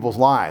into people's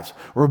lives.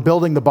 We're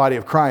building the body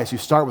of Christ. You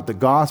start with the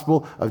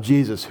gospel of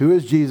Jesus. Who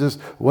is Jesus?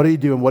 What do you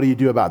do? And what do you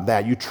do about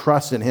that? You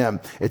trust in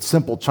him. It's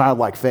simple,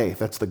 childlike faith.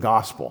 That's the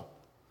gospel.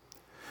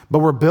 But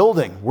we're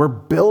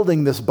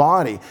building this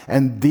body.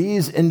 And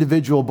these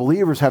individual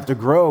believers have to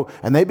grow,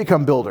 and they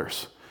become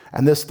builders.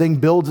 And this thing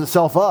builds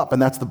itself up,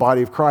 and that's the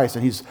body of Christ.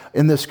 And he's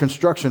in this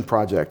construction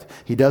project.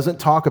 He doesn't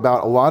talk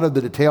about a lot of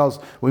the details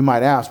we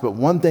might ask, but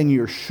one thing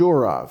you're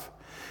sure of: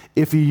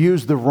 if you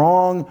use the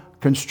wrong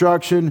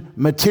construction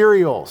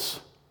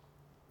materials,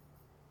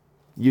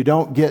 you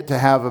don't get to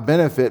have a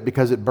benefit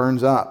because it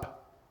burns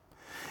up.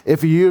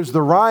 If you use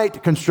the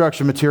right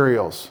construction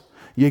materials,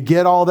 you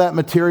get all that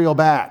material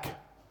back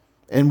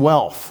in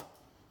wealth.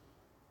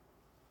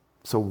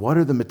 So what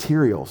are the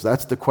materials?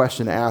 That's the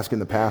question to ask in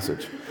the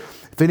passage.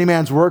 If any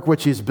man's work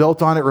which he's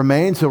built on it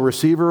remains, he'll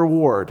receive a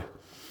reward.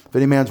 If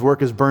any man's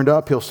work is burned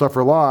up, he'll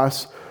suffer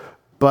loss,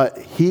 but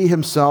he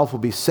himself will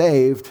be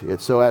saved, yet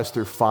so as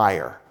through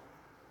fire.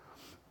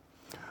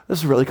 This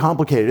is really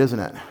complicated, isn't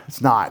it?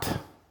 It's not.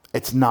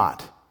 It's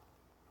not.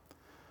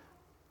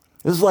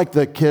 This is like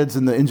the kids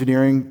in the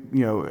engineering,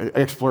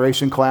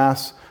 exploration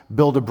class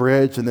build a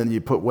bridge and then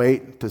you put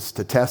weight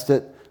to test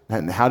it.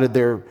 And how did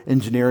their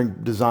engineering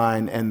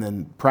design and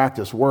then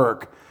practice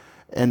work?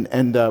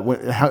 And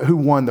who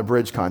won the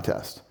bridge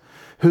contest?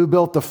 Who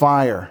built the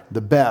fire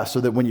the best, so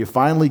that when you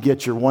finally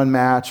get your one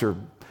match, or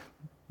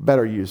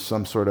better use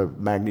some sort of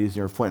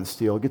magnesium or flint and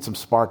steel, get some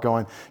spark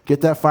going,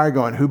 get that fire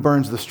going, who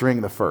burns the string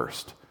the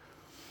first?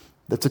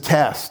 That's a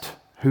test.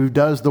 Who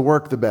does the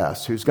work the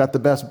best? Who's got the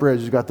best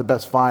bridge? Who's got the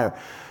best fire?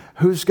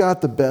 Who's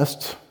got the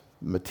best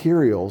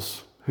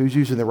materials? Who's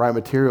using the right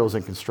materials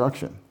in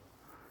construction?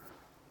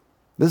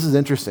 This is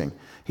interesting.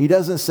 He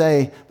doesn't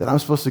say that I'm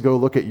supposed to go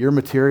look at your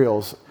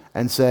materials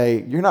and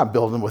say, you're not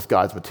building with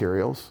God's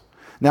materials.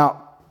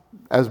 Now,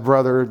 as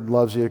brother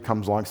loves you,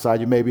 comes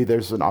alongside you, maybe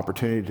there's an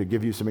opportunity to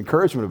give you some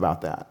encouragement about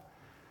that,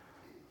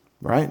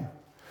 right?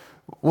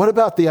 What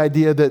about the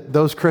idea that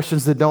those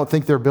Christians that don't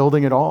think they're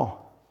building at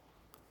all?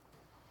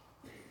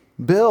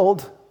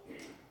 Build?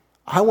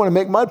 I want to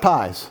make mud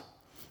pies.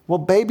 Well,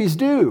 babies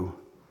do.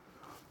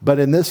 But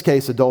in this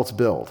case, adults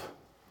build.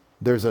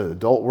 There's an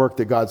adult work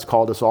that God's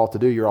called us all to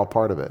do. You're all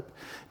part of it.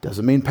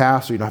 Doesn't mean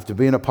pastor. You don't have to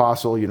be an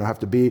apostle. You don't have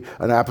to be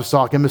an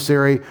apostolic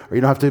emissary, or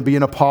you don't have to be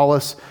an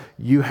Apollos.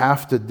 You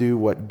have to do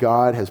what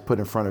God has put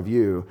in front of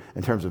you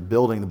in terms of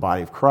building the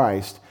body of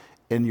Christ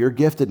in your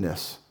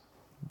giftedness.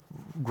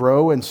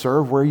 Grow and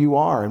serve where you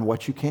are and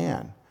what you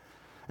can.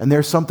 And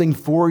there's something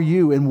for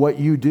you in what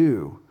you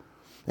do.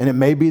 And it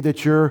may be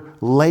that your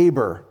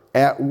labor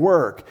at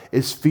work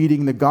is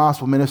feeding the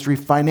gospel ministry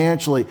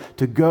financially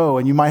to go,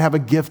 and you might have a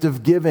gift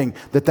of giving,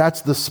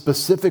 that's the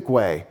specific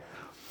way.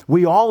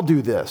 We all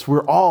do this.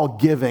 We're all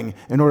giving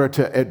in order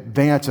to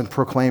advance and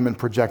proclaim and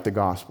project the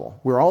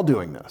gospel. We're all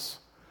doing this.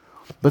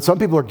 But some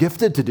people are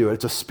gifted to do it.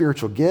 It's a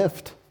spiritual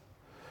gift.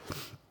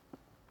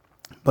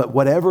 But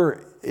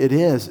whatever it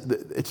is,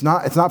 it's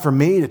not for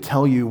me to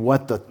tell you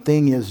what the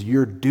thing is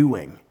you're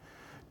doing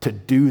to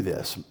do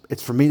this.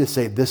 It's for me to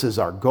say, this is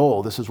our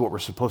goal. This is what we're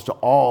supposed to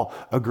all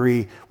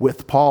agree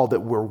with Paul that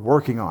we're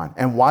working on.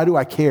 And why do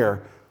I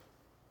care?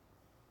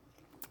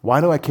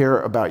 Why do I care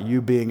about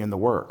you being in the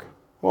work?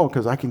 Well,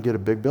 because I can get a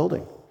big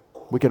building.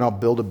 We can all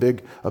build a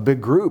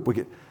big group.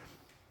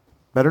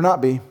 Better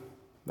not be.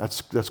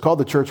 That's called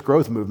the church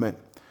growth movement.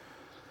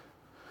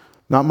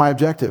 Not my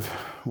objective.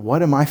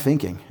 What am I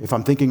thinking? If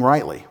I'm thinking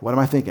rightly, what am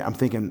I thinking? I'm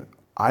thinking,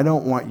 I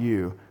don't want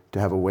you to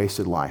have a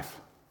wasted life.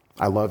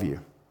 I love you.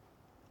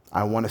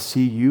 I want to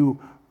see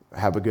you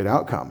have a good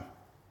outcome.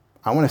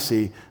 I want to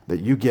see that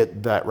you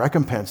get that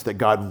recompense that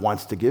God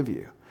wants to give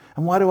you.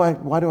 And why do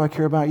I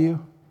care about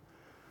you?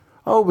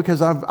 Oh,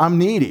 because I'm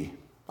needy.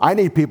 I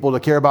need people to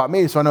care about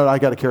me, so I know I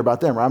got to care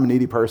about them. Or I'm a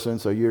needy person,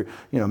 so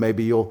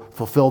maybe you'll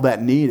fulfill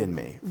that need in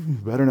me.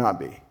 Better not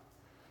be.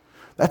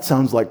 That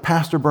sounds like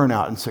pastor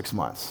burnout in 6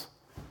 months.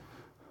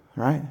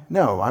 Right?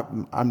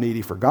 No, I'm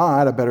needy for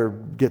God. I better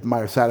get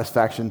my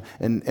satisfaction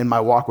in my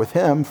walk with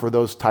him for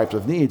those types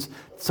of needs.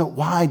 So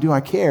why do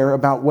I care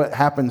about what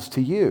happens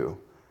to you?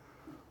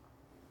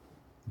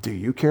 Do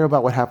you care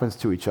about what happens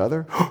to each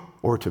other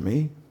or to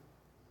me?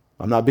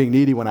 I'm not being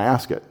needy when I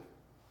ask it.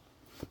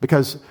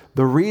 Because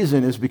the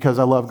reason is because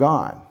I love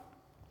God.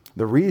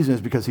 The reason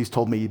is because he's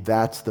told me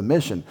that's the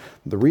mission.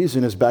 The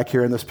reason is back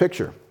here in this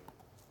picture.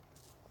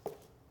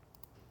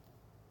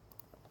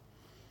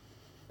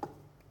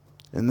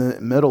 In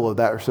the middle of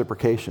that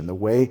reciprocation, the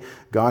way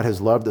God has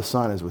loved the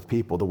Son is with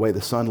people. The way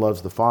the Son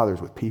loves the Father is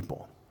with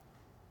people.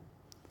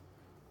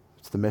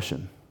 It's the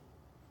mission.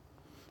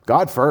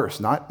 God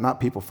first, not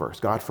people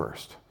first, God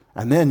first.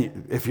 And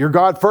then if you're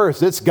God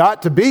first, it's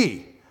got to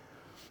be.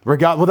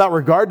 Without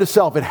regard to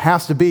self, it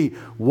has to be,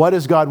 what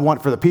does God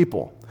want for the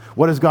people?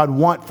 What does God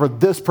want for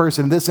this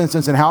person in this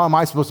instance, and how am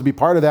I supposed to be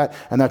part of that?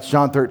 And that's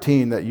John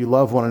 13, that you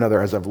love one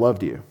another as I've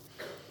loved you.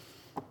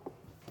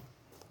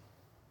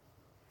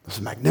 This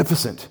is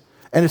magnificent.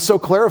 And it's so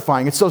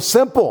clarifying. It's so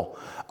simple.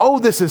 Oh,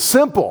 this is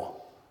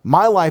simple.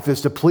 My life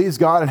is to please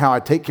God and how I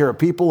take care of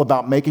people,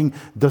 about making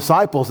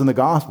disciples in the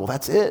gospel.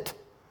 That's it.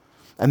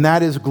 And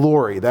that is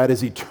glory. That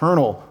is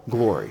eternal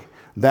glory.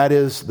 That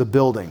is the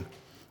building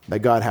that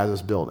God has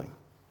us building.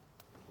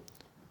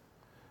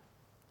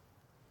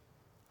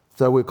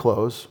 So we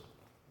close.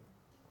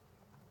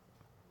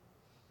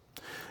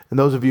 And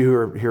those of you who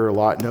are here a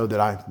lot know that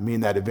I mean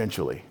that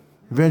eventually.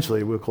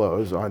 Eventually we'll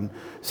close on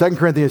 2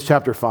 Corinthians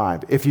chapter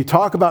 5. If you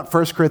talk about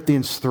 1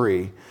 Corinthians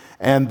 3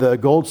 and the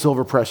gold,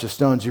 silver, precious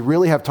stones, you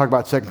really have to talk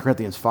about 2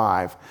 Corinthians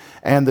 5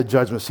 and the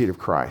judgment seat of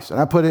Christ. And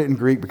I put it in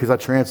Greek because I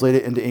translate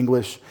it into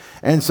English.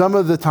 And some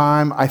of the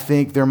time I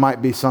think there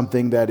might be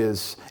something that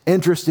is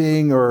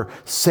interesting or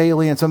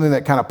salient, something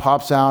that kind of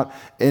pops out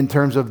in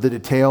terms of the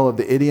detail of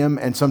the idiom,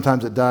 and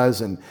sometimes it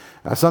does, and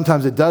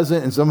sometimes it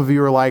doesn't. And some of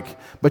you are like,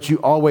 but you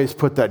always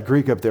put that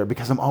Greek up there,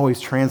 because I'm always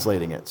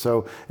translating it.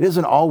 So it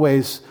isn't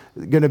always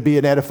going to be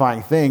an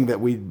edifying thing that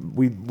we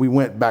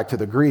went back to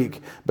the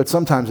Greek, but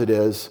sometimes it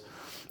is.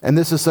 And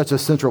this is such a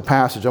central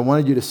passage. I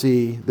wanted you to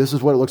see, this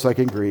is what it looks like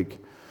in Greek,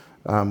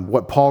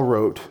 what Paul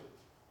wrote.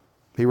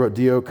 He wrote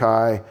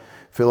diokai,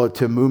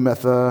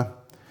 philotimumetha,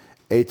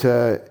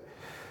 eta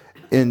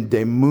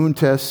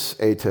endemuntes,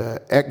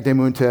 eta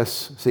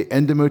ekdemuntes, say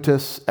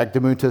endemuntes,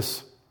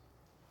 ekdemuntes,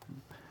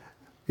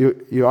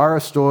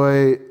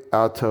 euaristoi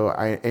auto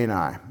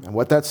enai. And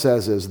what that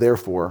says is,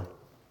 therefore,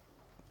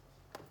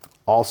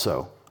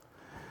 also,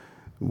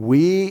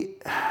 we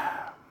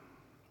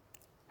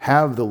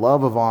have the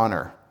love of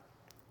honor,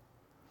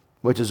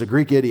 which is a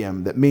Greek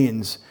idiom that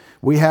means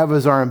we have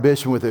as our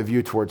ambition with a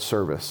view towards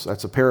service.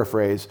 That's a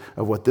paraphrase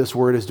of what this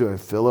word is doing,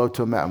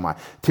 philotomai.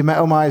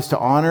 Timaomai is to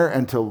honor,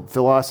 and to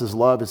philos is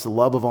love. It's the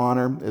love of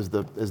honor, is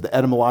the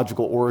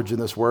etymological origin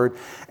of this word.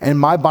 And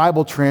my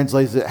Bible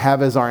translates it,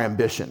 have as our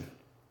ambition.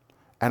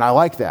 And I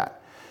like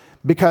that,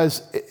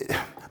 because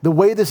the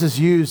way this is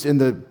used in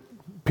the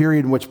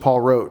period in which Paul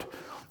wrote,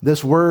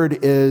 this word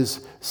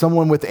is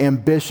someone with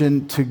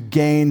ambition to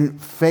gain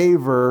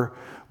favor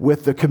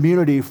with the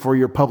community for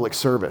your public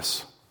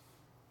service.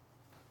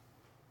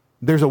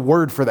 There's a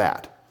word for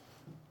that.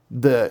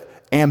 The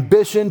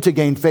ambition to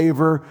gain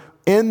favor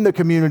in the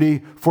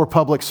community for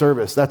public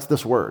service. That's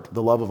this word,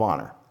 the love of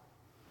honor.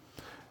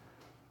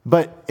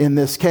 But in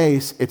this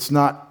case, it's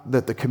not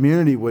that the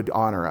community would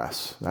honor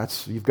us.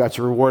 You've got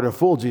your reward in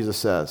full, Jesus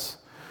says.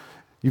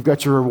 You've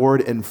got your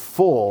reward in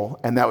full,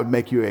 and that would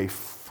make you a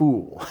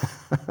fool.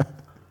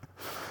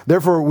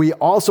 Therefore, we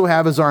also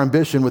have as our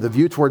ambition, with a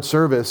view towards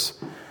service,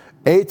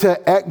 eta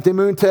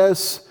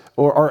ekdemuntes,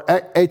 or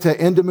eta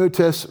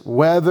endemutes,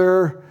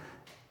 whether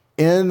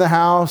in the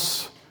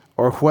house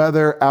or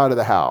whether out of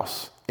the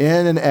house.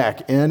 In and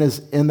ek. In is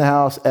in the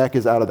house, ek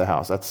is out of the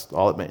house. That's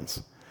all it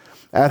means.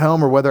 At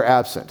home or whether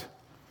absent.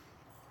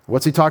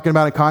 What's he talking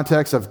about in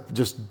context? I've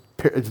just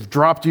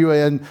dropped you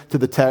into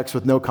the text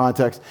with no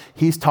context.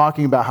 He's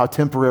talking about how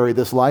temporary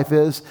this life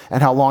is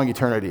and how long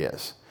eternity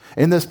is.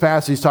 In this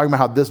passage, he's talking about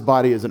how this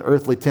body is an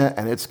earthly tent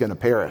and it's going to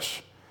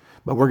perish.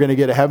 But we're going to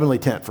get a heavenly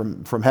tent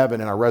from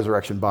heaven in our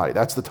resurrection body.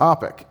 That's the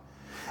topic.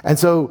 And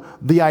so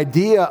the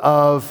idea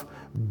of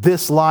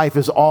this life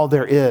is all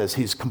there is,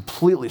 he's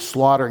completely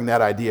slaughtering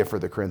that idea for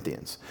the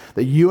Corinthians.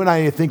 That you and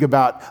I need to think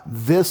about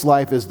this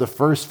life is the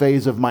first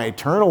phase of my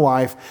eternal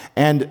life,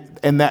 and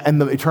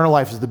the eternal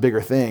life is the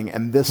bigger thing,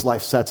 and this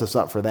life sets us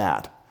up for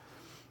that.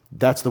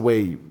 That's the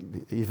way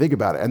you think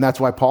about it. And that's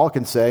why Paul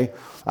can say,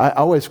 I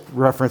always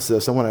reference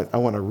this, I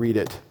want to read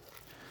it.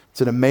 It's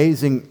an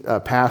amazing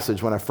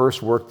passage when I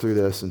first worked through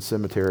this in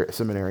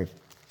seminary.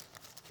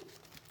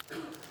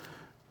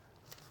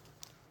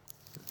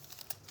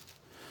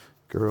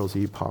 Girls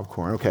eat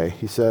popcorn. Okay,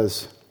 he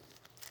says,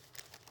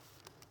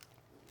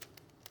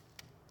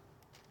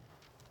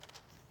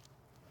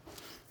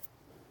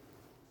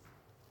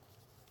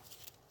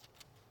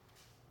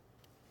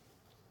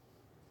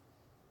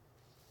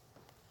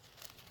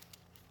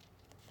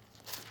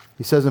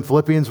 in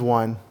Philippians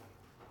 1,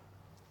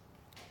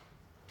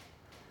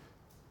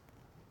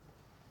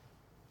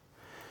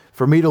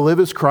 for me to live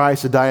is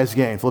Christ, to die is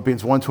gain.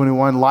 Philippians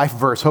 1:21, life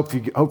verse.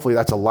 Hopefully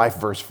that's a life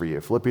verse for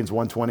you. Philippians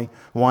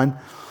 1:21.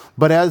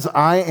 But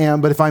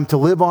if I'm to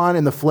live on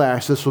in the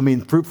flesh, this will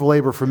mean fruitful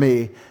labor for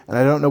me, and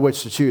I don't know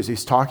which to choose.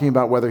 He's talking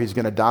about whether he's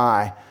going to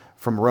die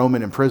from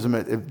Roman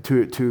imprisonment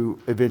to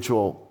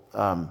eventual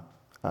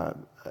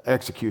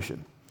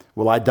execution.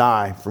 Will I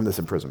die from this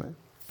imprisonment?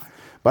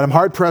 But I'm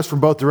hard-pressed from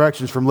both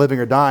directions, from living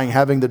or dying,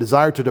 having the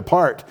desire to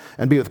depart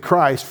and be with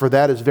Christ, for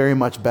that is very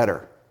much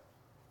better.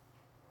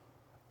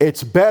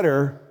 It's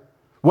better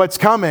what's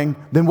coming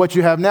than what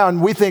you have now.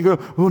 And we think,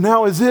 well,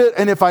 now is it,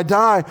 and if I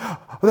die,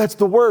 well, that's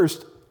the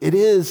worst. it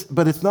is,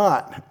 but it's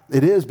not.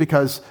 It is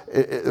because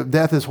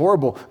death is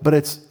horrible, but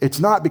it's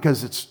not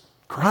because it's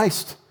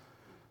Christ.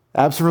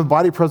 Absent from the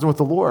body, present with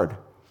the Lord.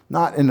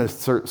 Not in a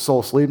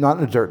soul sleep, not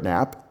in a dirt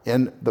nap,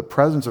 in the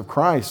presence of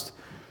Christ.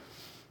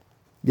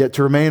 Yet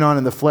to remain on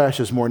in the flesh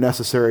is more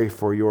necessary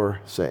for your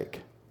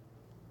sake.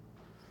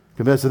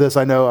 Convinced of this,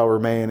 I know I'll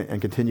remain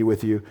and continue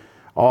with you,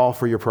 all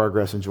for your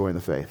progress and joy in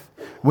the faith.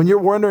 When you're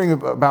wondering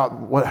about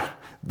what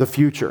the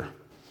future,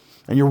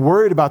 and you're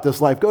worried about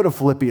this life, go to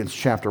Philippians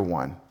chapter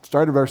 1.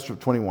 Start at verse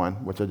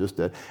 21, which I just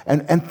did,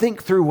 and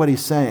think through what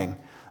he's saying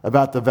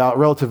about the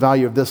relative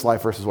value of this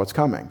life versus what's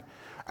coming.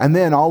 And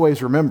then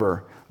always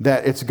remember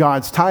that it's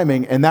God's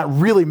timing, and that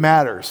really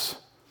matters.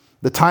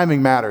 The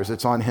timing matters.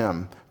 It's on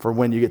him for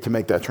when you get to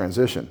make that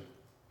transition.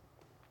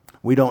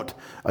 We don't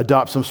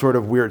adopt some sort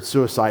of weird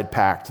suicide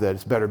pact that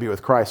it's better to be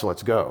with Christ, so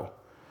let's go.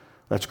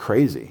 That's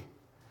crazy.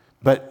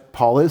 But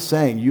Paul is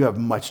saying you have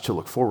much to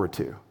look forward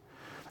to.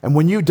 And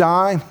when you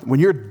die, when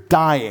you're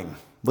dying,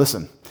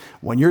 listen,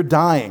 when you're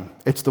dying,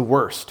 it's the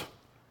worst.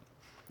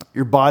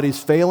 Your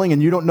body's failing,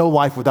 and you don't know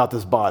life without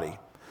this body.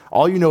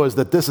 All you know is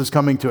that this is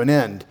coming to an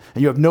end,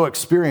 and you have no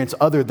experience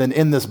other than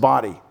in this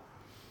body.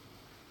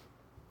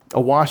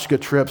 Awashka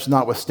trips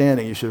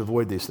notwithstanding, you should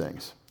avoid these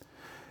things.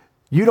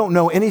 You don't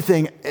know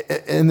anything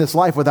in this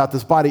life without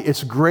this body.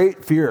 It's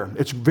great fear.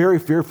 It's very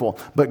fearful.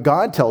 But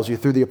God tells you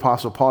through the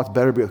Apostle Paul, it's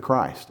better to be with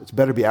Christ. It's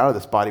better to be out of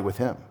this body with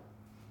him.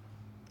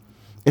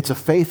 It's a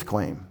faith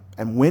claim.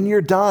 And when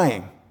you're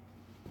dying,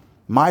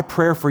 my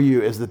prayer for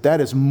you is that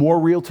that is more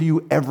real to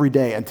you every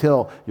day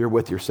until you're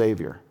with your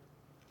Savior.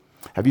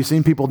 Have you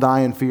seen people die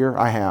in fear?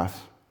 I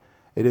have.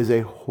 It is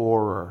a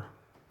horror.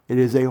 It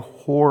is a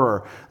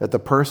horror that the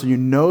person you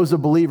know is a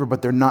believer,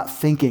 but they're not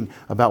thinking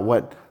about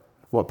what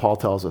Paul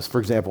tells us, for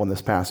example, in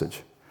this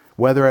passage,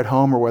 whether at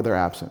home or whether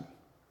absent.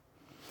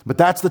 But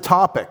that's the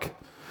topic.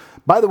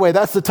 By the way,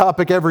 that's the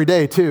topic every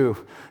day, too.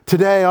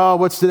 Today,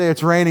 what's today?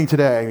 It's raining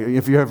today.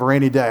 If you have a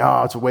rainy day,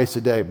 it's a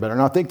wasted day. Better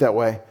not think that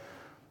way.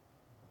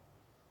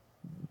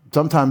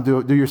 Sometime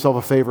do yourself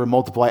a favor and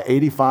multiply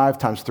 85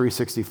 times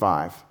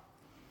 365.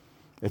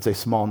 It's a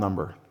small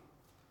number.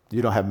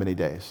 You don't have many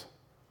days.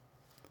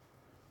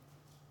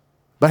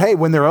 But hey,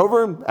 when they're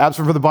over,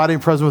 absent from the body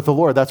and present with the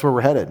Lord, that's where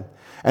we're headed.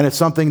 And it's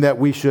something that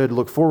we should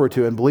look forward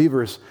to. And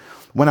believers,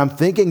 when I'm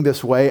thinking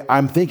this way,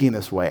 I'm thinking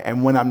this way.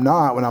 And when I'm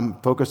not, when I'm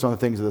focused on the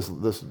things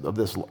of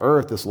this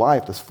earth, this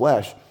life, this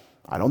flesh,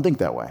 I don't think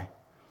that way.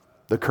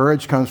 The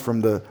courage comes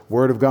from the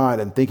Word of God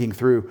and thinking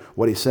through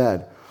what he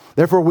said.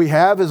 Therefore, we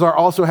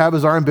also have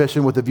as our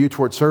ambition with a view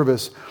toward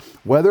service,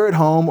 whether at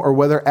home or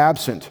whether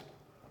absent,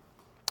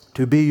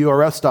 to be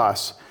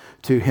euarestos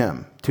to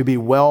him, to be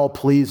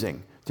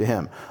well-pleasing to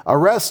him.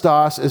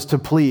 Arestos is to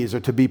please or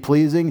to be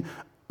pleasing.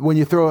 When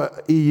you throw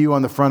a EU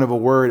on the front of a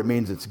word, it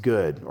means it's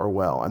good or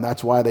well, and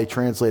that's why they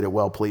translate it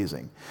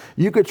well-pleasing.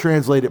 You could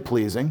translate it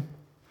pleasing,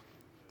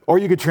 or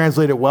you could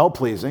translate it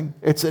well-pleasing.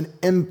 It's an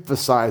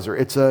emphasizer.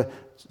 It's a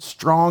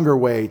stronger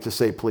way to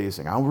say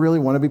pleasing. I really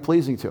want to be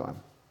pleasing to him.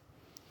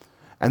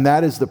 And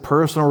that is the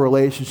personal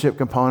relationship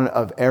component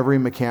of every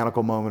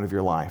mechanical moment of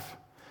your life.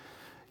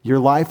 Your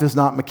life is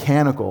not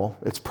mechanical,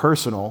 it's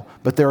personal,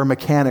 but there are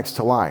mechanics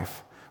to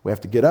life. We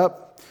have to get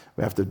up,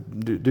 we have to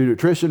do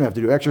nutrition, we have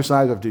to do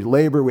exercise, we have to do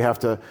labor, we have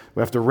to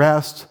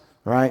rest,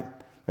 right?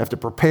 We have to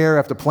prepare, we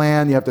have to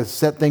plan, you have to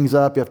set things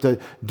up, you have to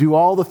do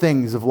all the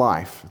things of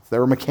life.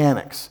 There are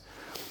mechanics.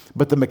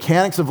 But the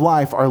mechanics of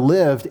life are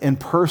lived in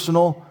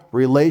personal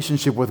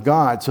relationship with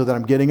God so that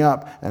I'm getting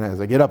up, and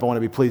as I get up, I want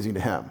to be pleasing to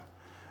him.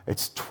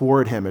 It's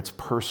toward him, it's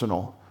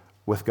personal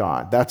with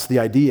God. That's the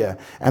idea.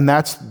 And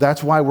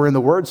that's why we're in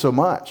the Word so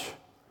much.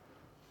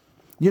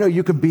 You know,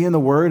 you can be in the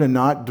Word and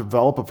not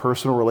develop a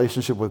personal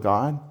relationship with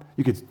God.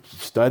 You could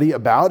study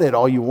about it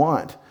all you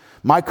want.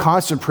 My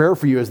constant prayer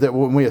for you is that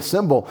when we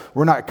assemble,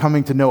 we're not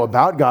coming to know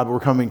about God, but we're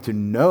coming to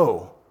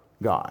know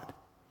God.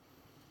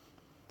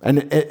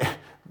 And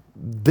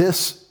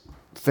this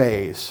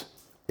phase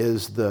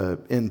is the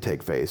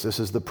intake phase. This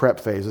is the prep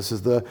phase. This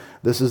is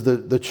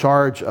the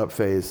charge up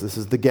phase. This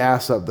is the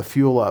gas up, the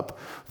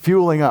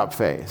fueling up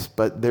phase.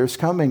 But there's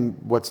coming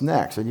what's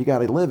next, and you got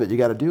to live it. You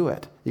got to do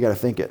it. You got to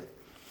think it.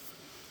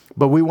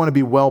 But we want to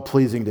be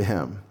well-pleasing to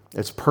him.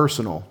 It's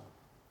personal.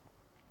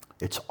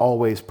 It's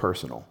always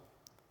personal.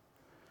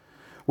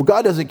 Well,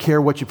 God doesn't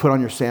care what you put on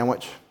your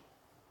sandwich.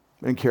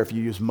 He doesn't care if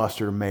you use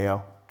mustard or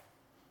mayo.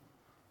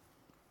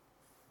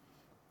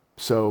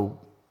 So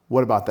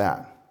what about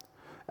that?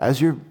 As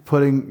you're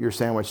putting your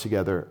sandwich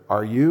together,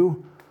 are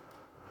you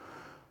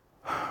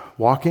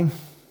walking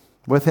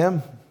with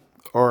him?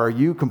 Or are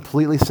you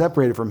completely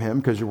separated from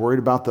him because you're worried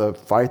about the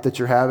fight that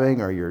you're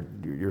having, or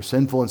you're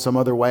sinful in some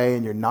other way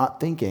and you're not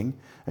thinking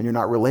and you're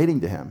not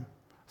relating to him?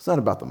 It's not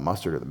about the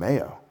mustard or the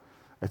mayo.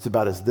 It's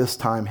about, is this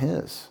time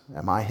his?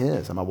 Am I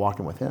his? Am I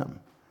walking with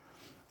him?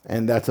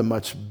 And that's a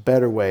much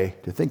better way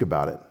to think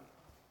about it.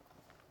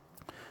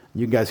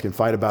 You guys can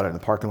fight about it in the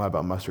parking lot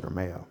about mustard or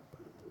mayo.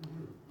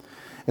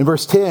 In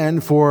verse 10,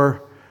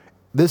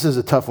 this is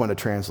a tough one to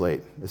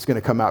translate. It's going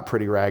to come out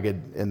pretty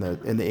ragged in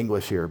the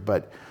English here,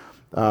 but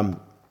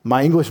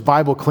My English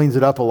Bible cleans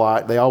it up a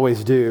lot. They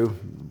always do.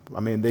 I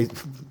mean,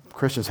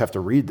 Christians have to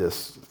read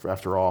this,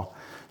 after all.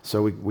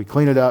 So we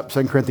clean it up.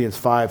 2 Corinthians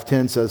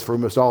 5:10 says, "For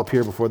we must all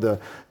appear before the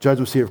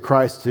judgment seat of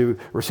Christ to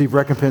receive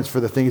recompense for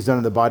the things done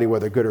in the body,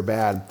 whether good or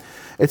bad."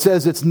 It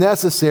says it's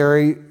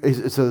necessary,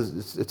 it's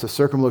a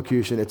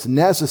circumlocution, it's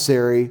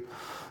necessary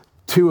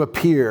to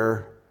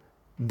appear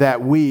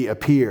that we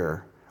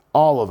appear,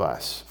 all of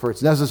us. For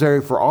it's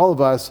necessary for all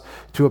of us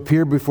to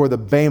appear before the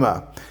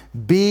Bema.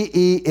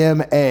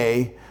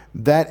 B-E-M-A,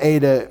 that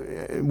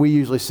A, we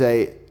usually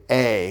say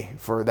A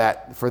for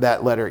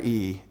that letter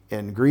E.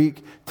 In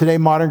Greek, today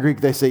modern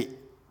Greek, they say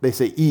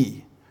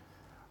E.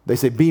 They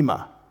say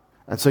bema.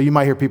 And so you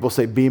might hear people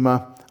say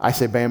bema. I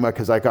say bema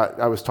because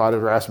I was taught it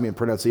or asked me in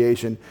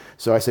pronunciation,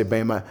 so I say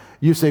bema.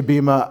 You say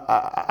bema.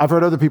 I've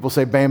heard other people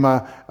say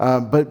bema,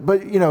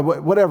 but you know,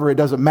 whatever, it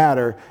doesn't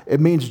matter. It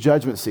means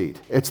judgment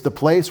seat. It's the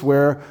place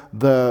where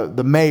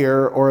the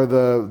mayor or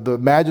the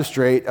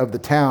magistrate of the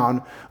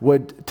town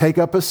would take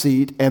up a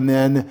seat and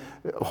then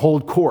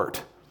hold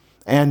court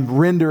and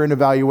render an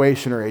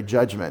evaluation or a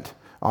judgment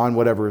on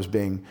whatever is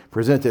being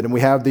presented. And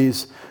we have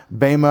these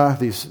bema,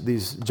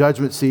 these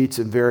judgment seats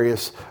in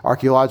various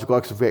archaeological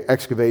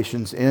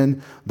excavations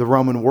in the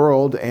Roman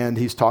world, and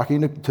he's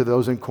talking to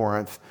those in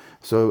Corinth,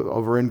 so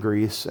over in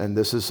Greece, and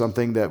this is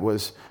something that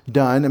was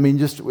done. I mean,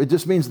 it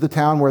just means the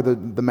town where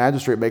the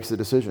magistrate makes the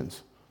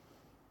decisions.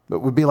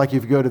 It would be like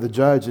if you go to the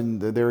judge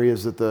and there he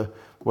is at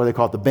what they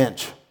call it, the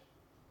bench.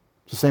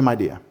 It's the same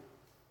idea.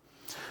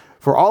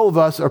 For all of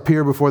us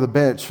appear before the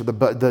bench, or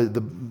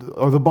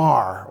the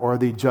bar, or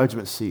the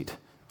judgment seat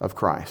of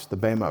Christ, the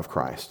bema of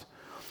Christ.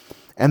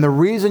 And the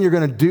reason you're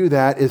going to do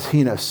that is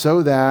hina,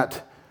 so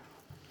that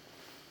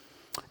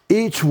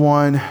each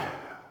one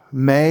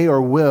may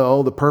or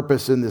will, the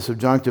purpose in the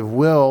subjunctive,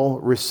 will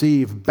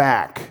receive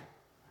back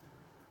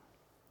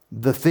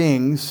the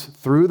things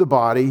through the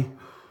body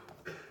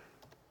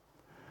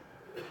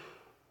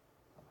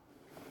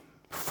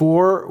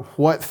for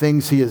what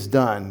things he has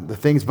done, the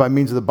things by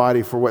means of the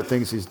body for what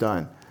things he's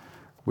done.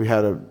 We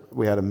had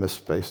a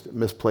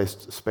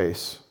misplaced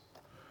space.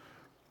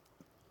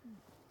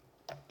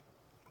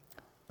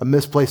 A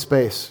misplaced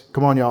space.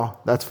 Come on, y'all.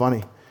 That's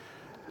funny.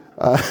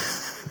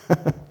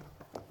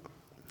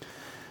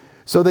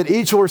 So that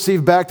each will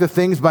receive back the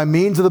things by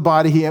means of the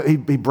body. He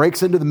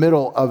breaks into the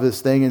middle of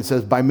this thing and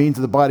says, by means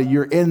of the body,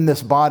 you're in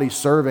this body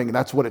serving.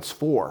 That's what it's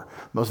for.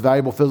 The most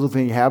valuable physical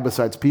thing you have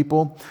besides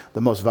people, the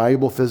most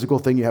valuable physical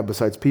thing you have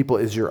besides people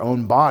is your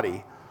own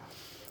body.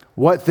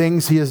 What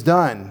things he has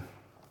done,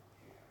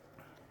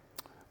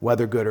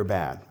 whether good or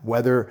bad,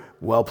 whether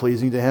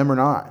well-pleasing to him or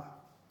not.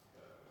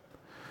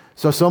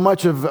 So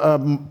much of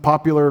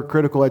popular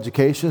critical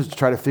education is to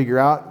try to figure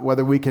out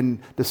whether we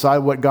can decide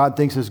what God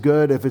thinks is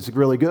good if it's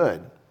really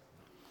good.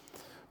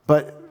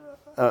 But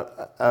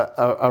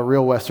a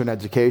real Western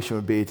education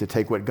would be to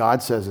take what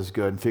God says is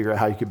good and figure out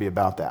how you could be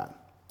about that.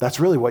 That's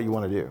really what you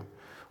want to do.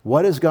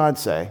 What does God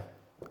say,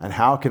 and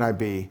how can I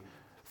be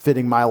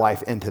fitting my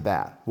life into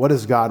that? What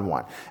does God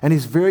want? And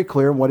he's very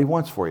clear on what he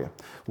wants for you.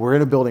 We're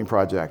in a building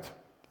project,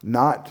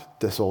 not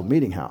this old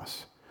meeting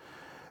house.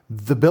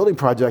 The building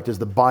project is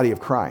the body of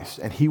Christ,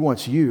 and he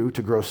wants you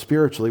to grow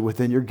spiritually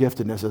within your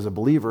giftedness as a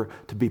believer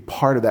to be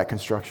part of that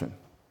construction.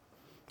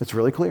 It's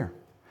really clear.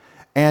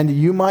 And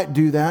you might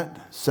do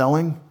that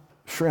selling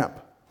shrimp.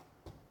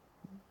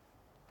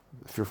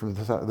 If you're from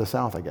the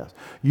South, I guess.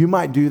 You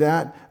might do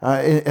that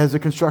as a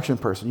construction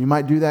person. You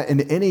might do that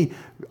in any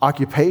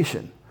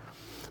occupation.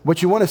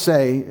 What you want to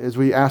say is,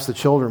 we ask the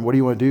children, what do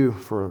you want to do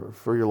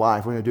for your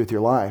life? What do you want to do with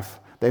your life?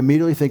 They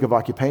immediately think of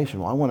occupation.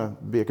 Well, I want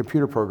to be a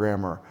computer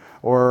programmer,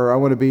 or I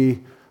want to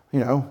be,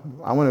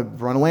 I want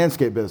to run a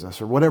landscape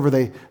business, or whatever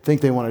they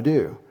think they want to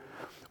do.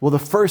 Well, the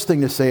first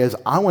thing to say is,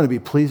 I want to be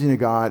pleasing to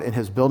God in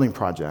his building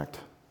project.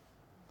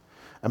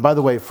 And by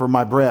the way, for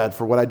my bread,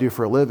 for what I do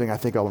for a living, I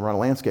think I'll run a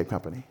landscape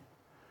company.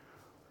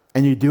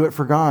 And you do it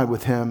for God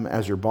with him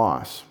as your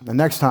boss. And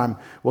next time,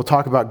 we'll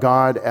talk about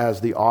God as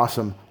the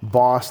awesome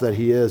boss that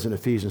he is in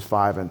Ephesians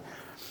 5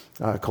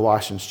 and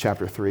Colossians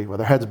chapter 3,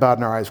 with our heads bowed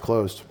and our eyes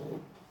closed.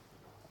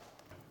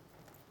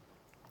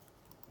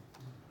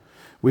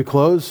 We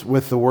close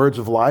with the words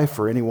of life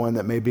for anyone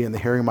that may be in the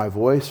hearing of my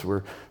voice.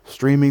 We're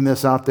streaming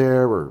this out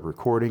there. We're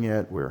recording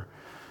it. We're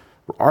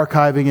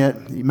archiving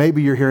it.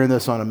 Maybe you're hearing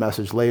this on a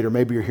message later.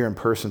 Maybe you're here in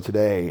person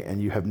today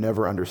and you have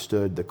never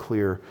understood the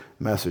clear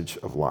message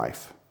of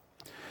life.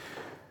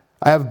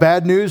 I have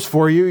bad news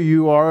for you.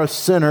 You are a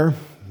sinner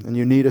and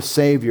you need a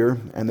Savior,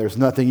 and there's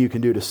nothing you can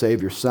do to save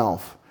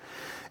yourself.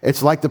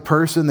 It's like the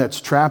person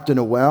that's trapped in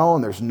a well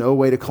and there's no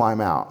way to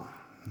climb out.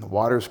 The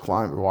water's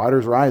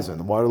rising.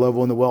 The water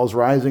level in the well is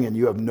rising, and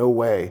you have no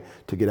way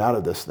to get out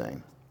of this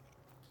thing.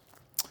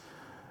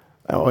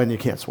 Oh, and you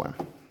can't swim.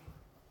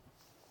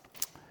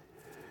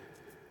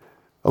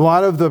 A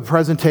lot of the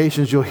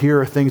presentations you'll hear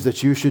are things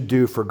that you should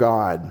do for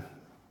God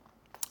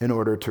in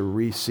order to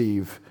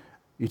receive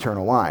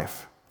eternal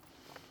life.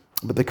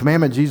 But the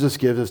commandment Jesus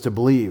gives is to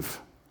believe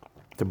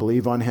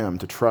on him,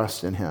 to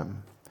trust in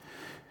him.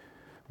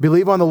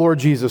 Believe on the Lord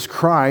Jesus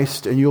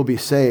Christ and you'll be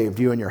saved,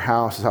 you and your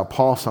house, is how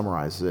Paul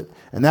summarizes it.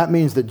 And that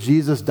means that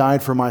Jesus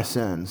died for my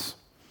sins.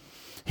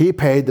 He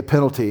paid the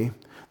penalty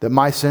that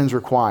my sins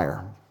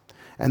require.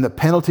 And the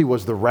penalty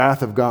was the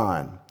wrath of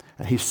God.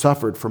 And he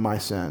suffered for my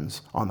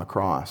sins on the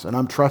cross. And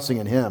I'm trusting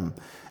in him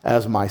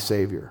as my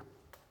Savior.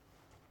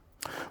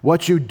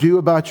 What you do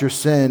about your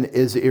sin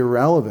is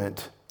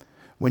irrelevant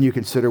when you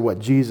consider what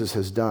Jesus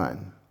has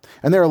done.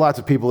 And there are lots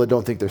of people that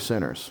don't think they're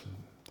sinners.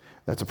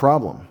 That's a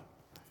problem.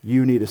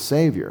 You need a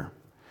Savior.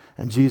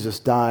 And Jesus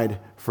died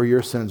for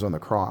your sins on the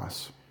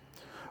cross.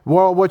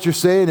 Well, what you're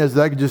saying is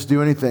that I could just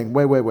do anything.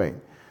 Wait.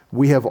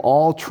 We have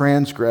all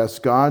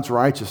transgressed God's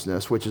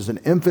righteousness, which is an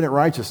infinite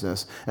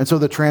righteousness. And so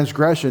the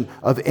transgression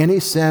of any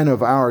sin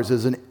of ours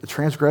is a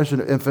transgression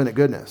of infinite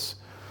goodness.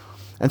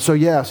 And so,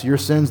 yes, your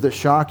sins that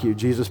shock you,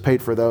 Jesus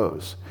paid for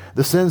those.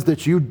 The sins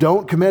that you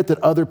don't commit that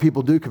other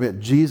people do commit,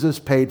 Jesus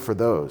paid for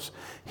those.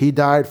 He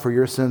died for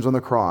your sins on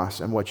the cross.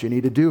 And what you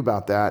need to do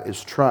about that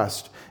is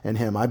trust in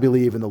him. I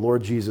believe in the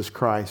Lord Jesus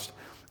Christ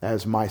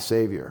as my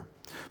Savior.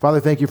 Father,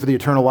 thank you for the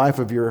eternal life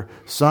of your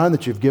Son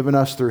that you've given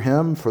us through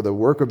him, for the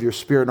work of your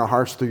Spirit in our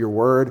hearts through your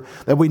word,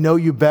 that we know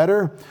you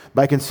better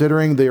by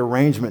considering the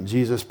arrangement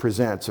Jesus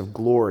presents of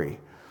glory.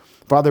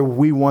 Father,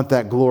 we want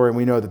that glory, and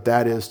we know that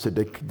that is to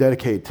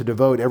dedicate, to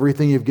devote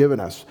everything you've given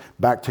us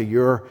back to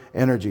your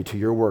energy, to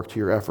your work, to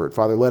your effort.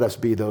 Father, let us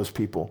be those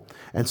people.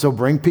 And so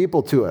bring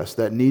people to us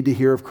that need to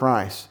hear of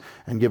Christ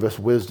and give us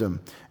wisdom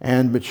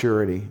and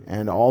maturity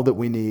and all that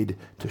we need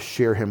to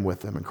share him with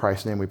them. In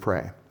Christ's name we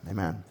pray.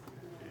 Amen.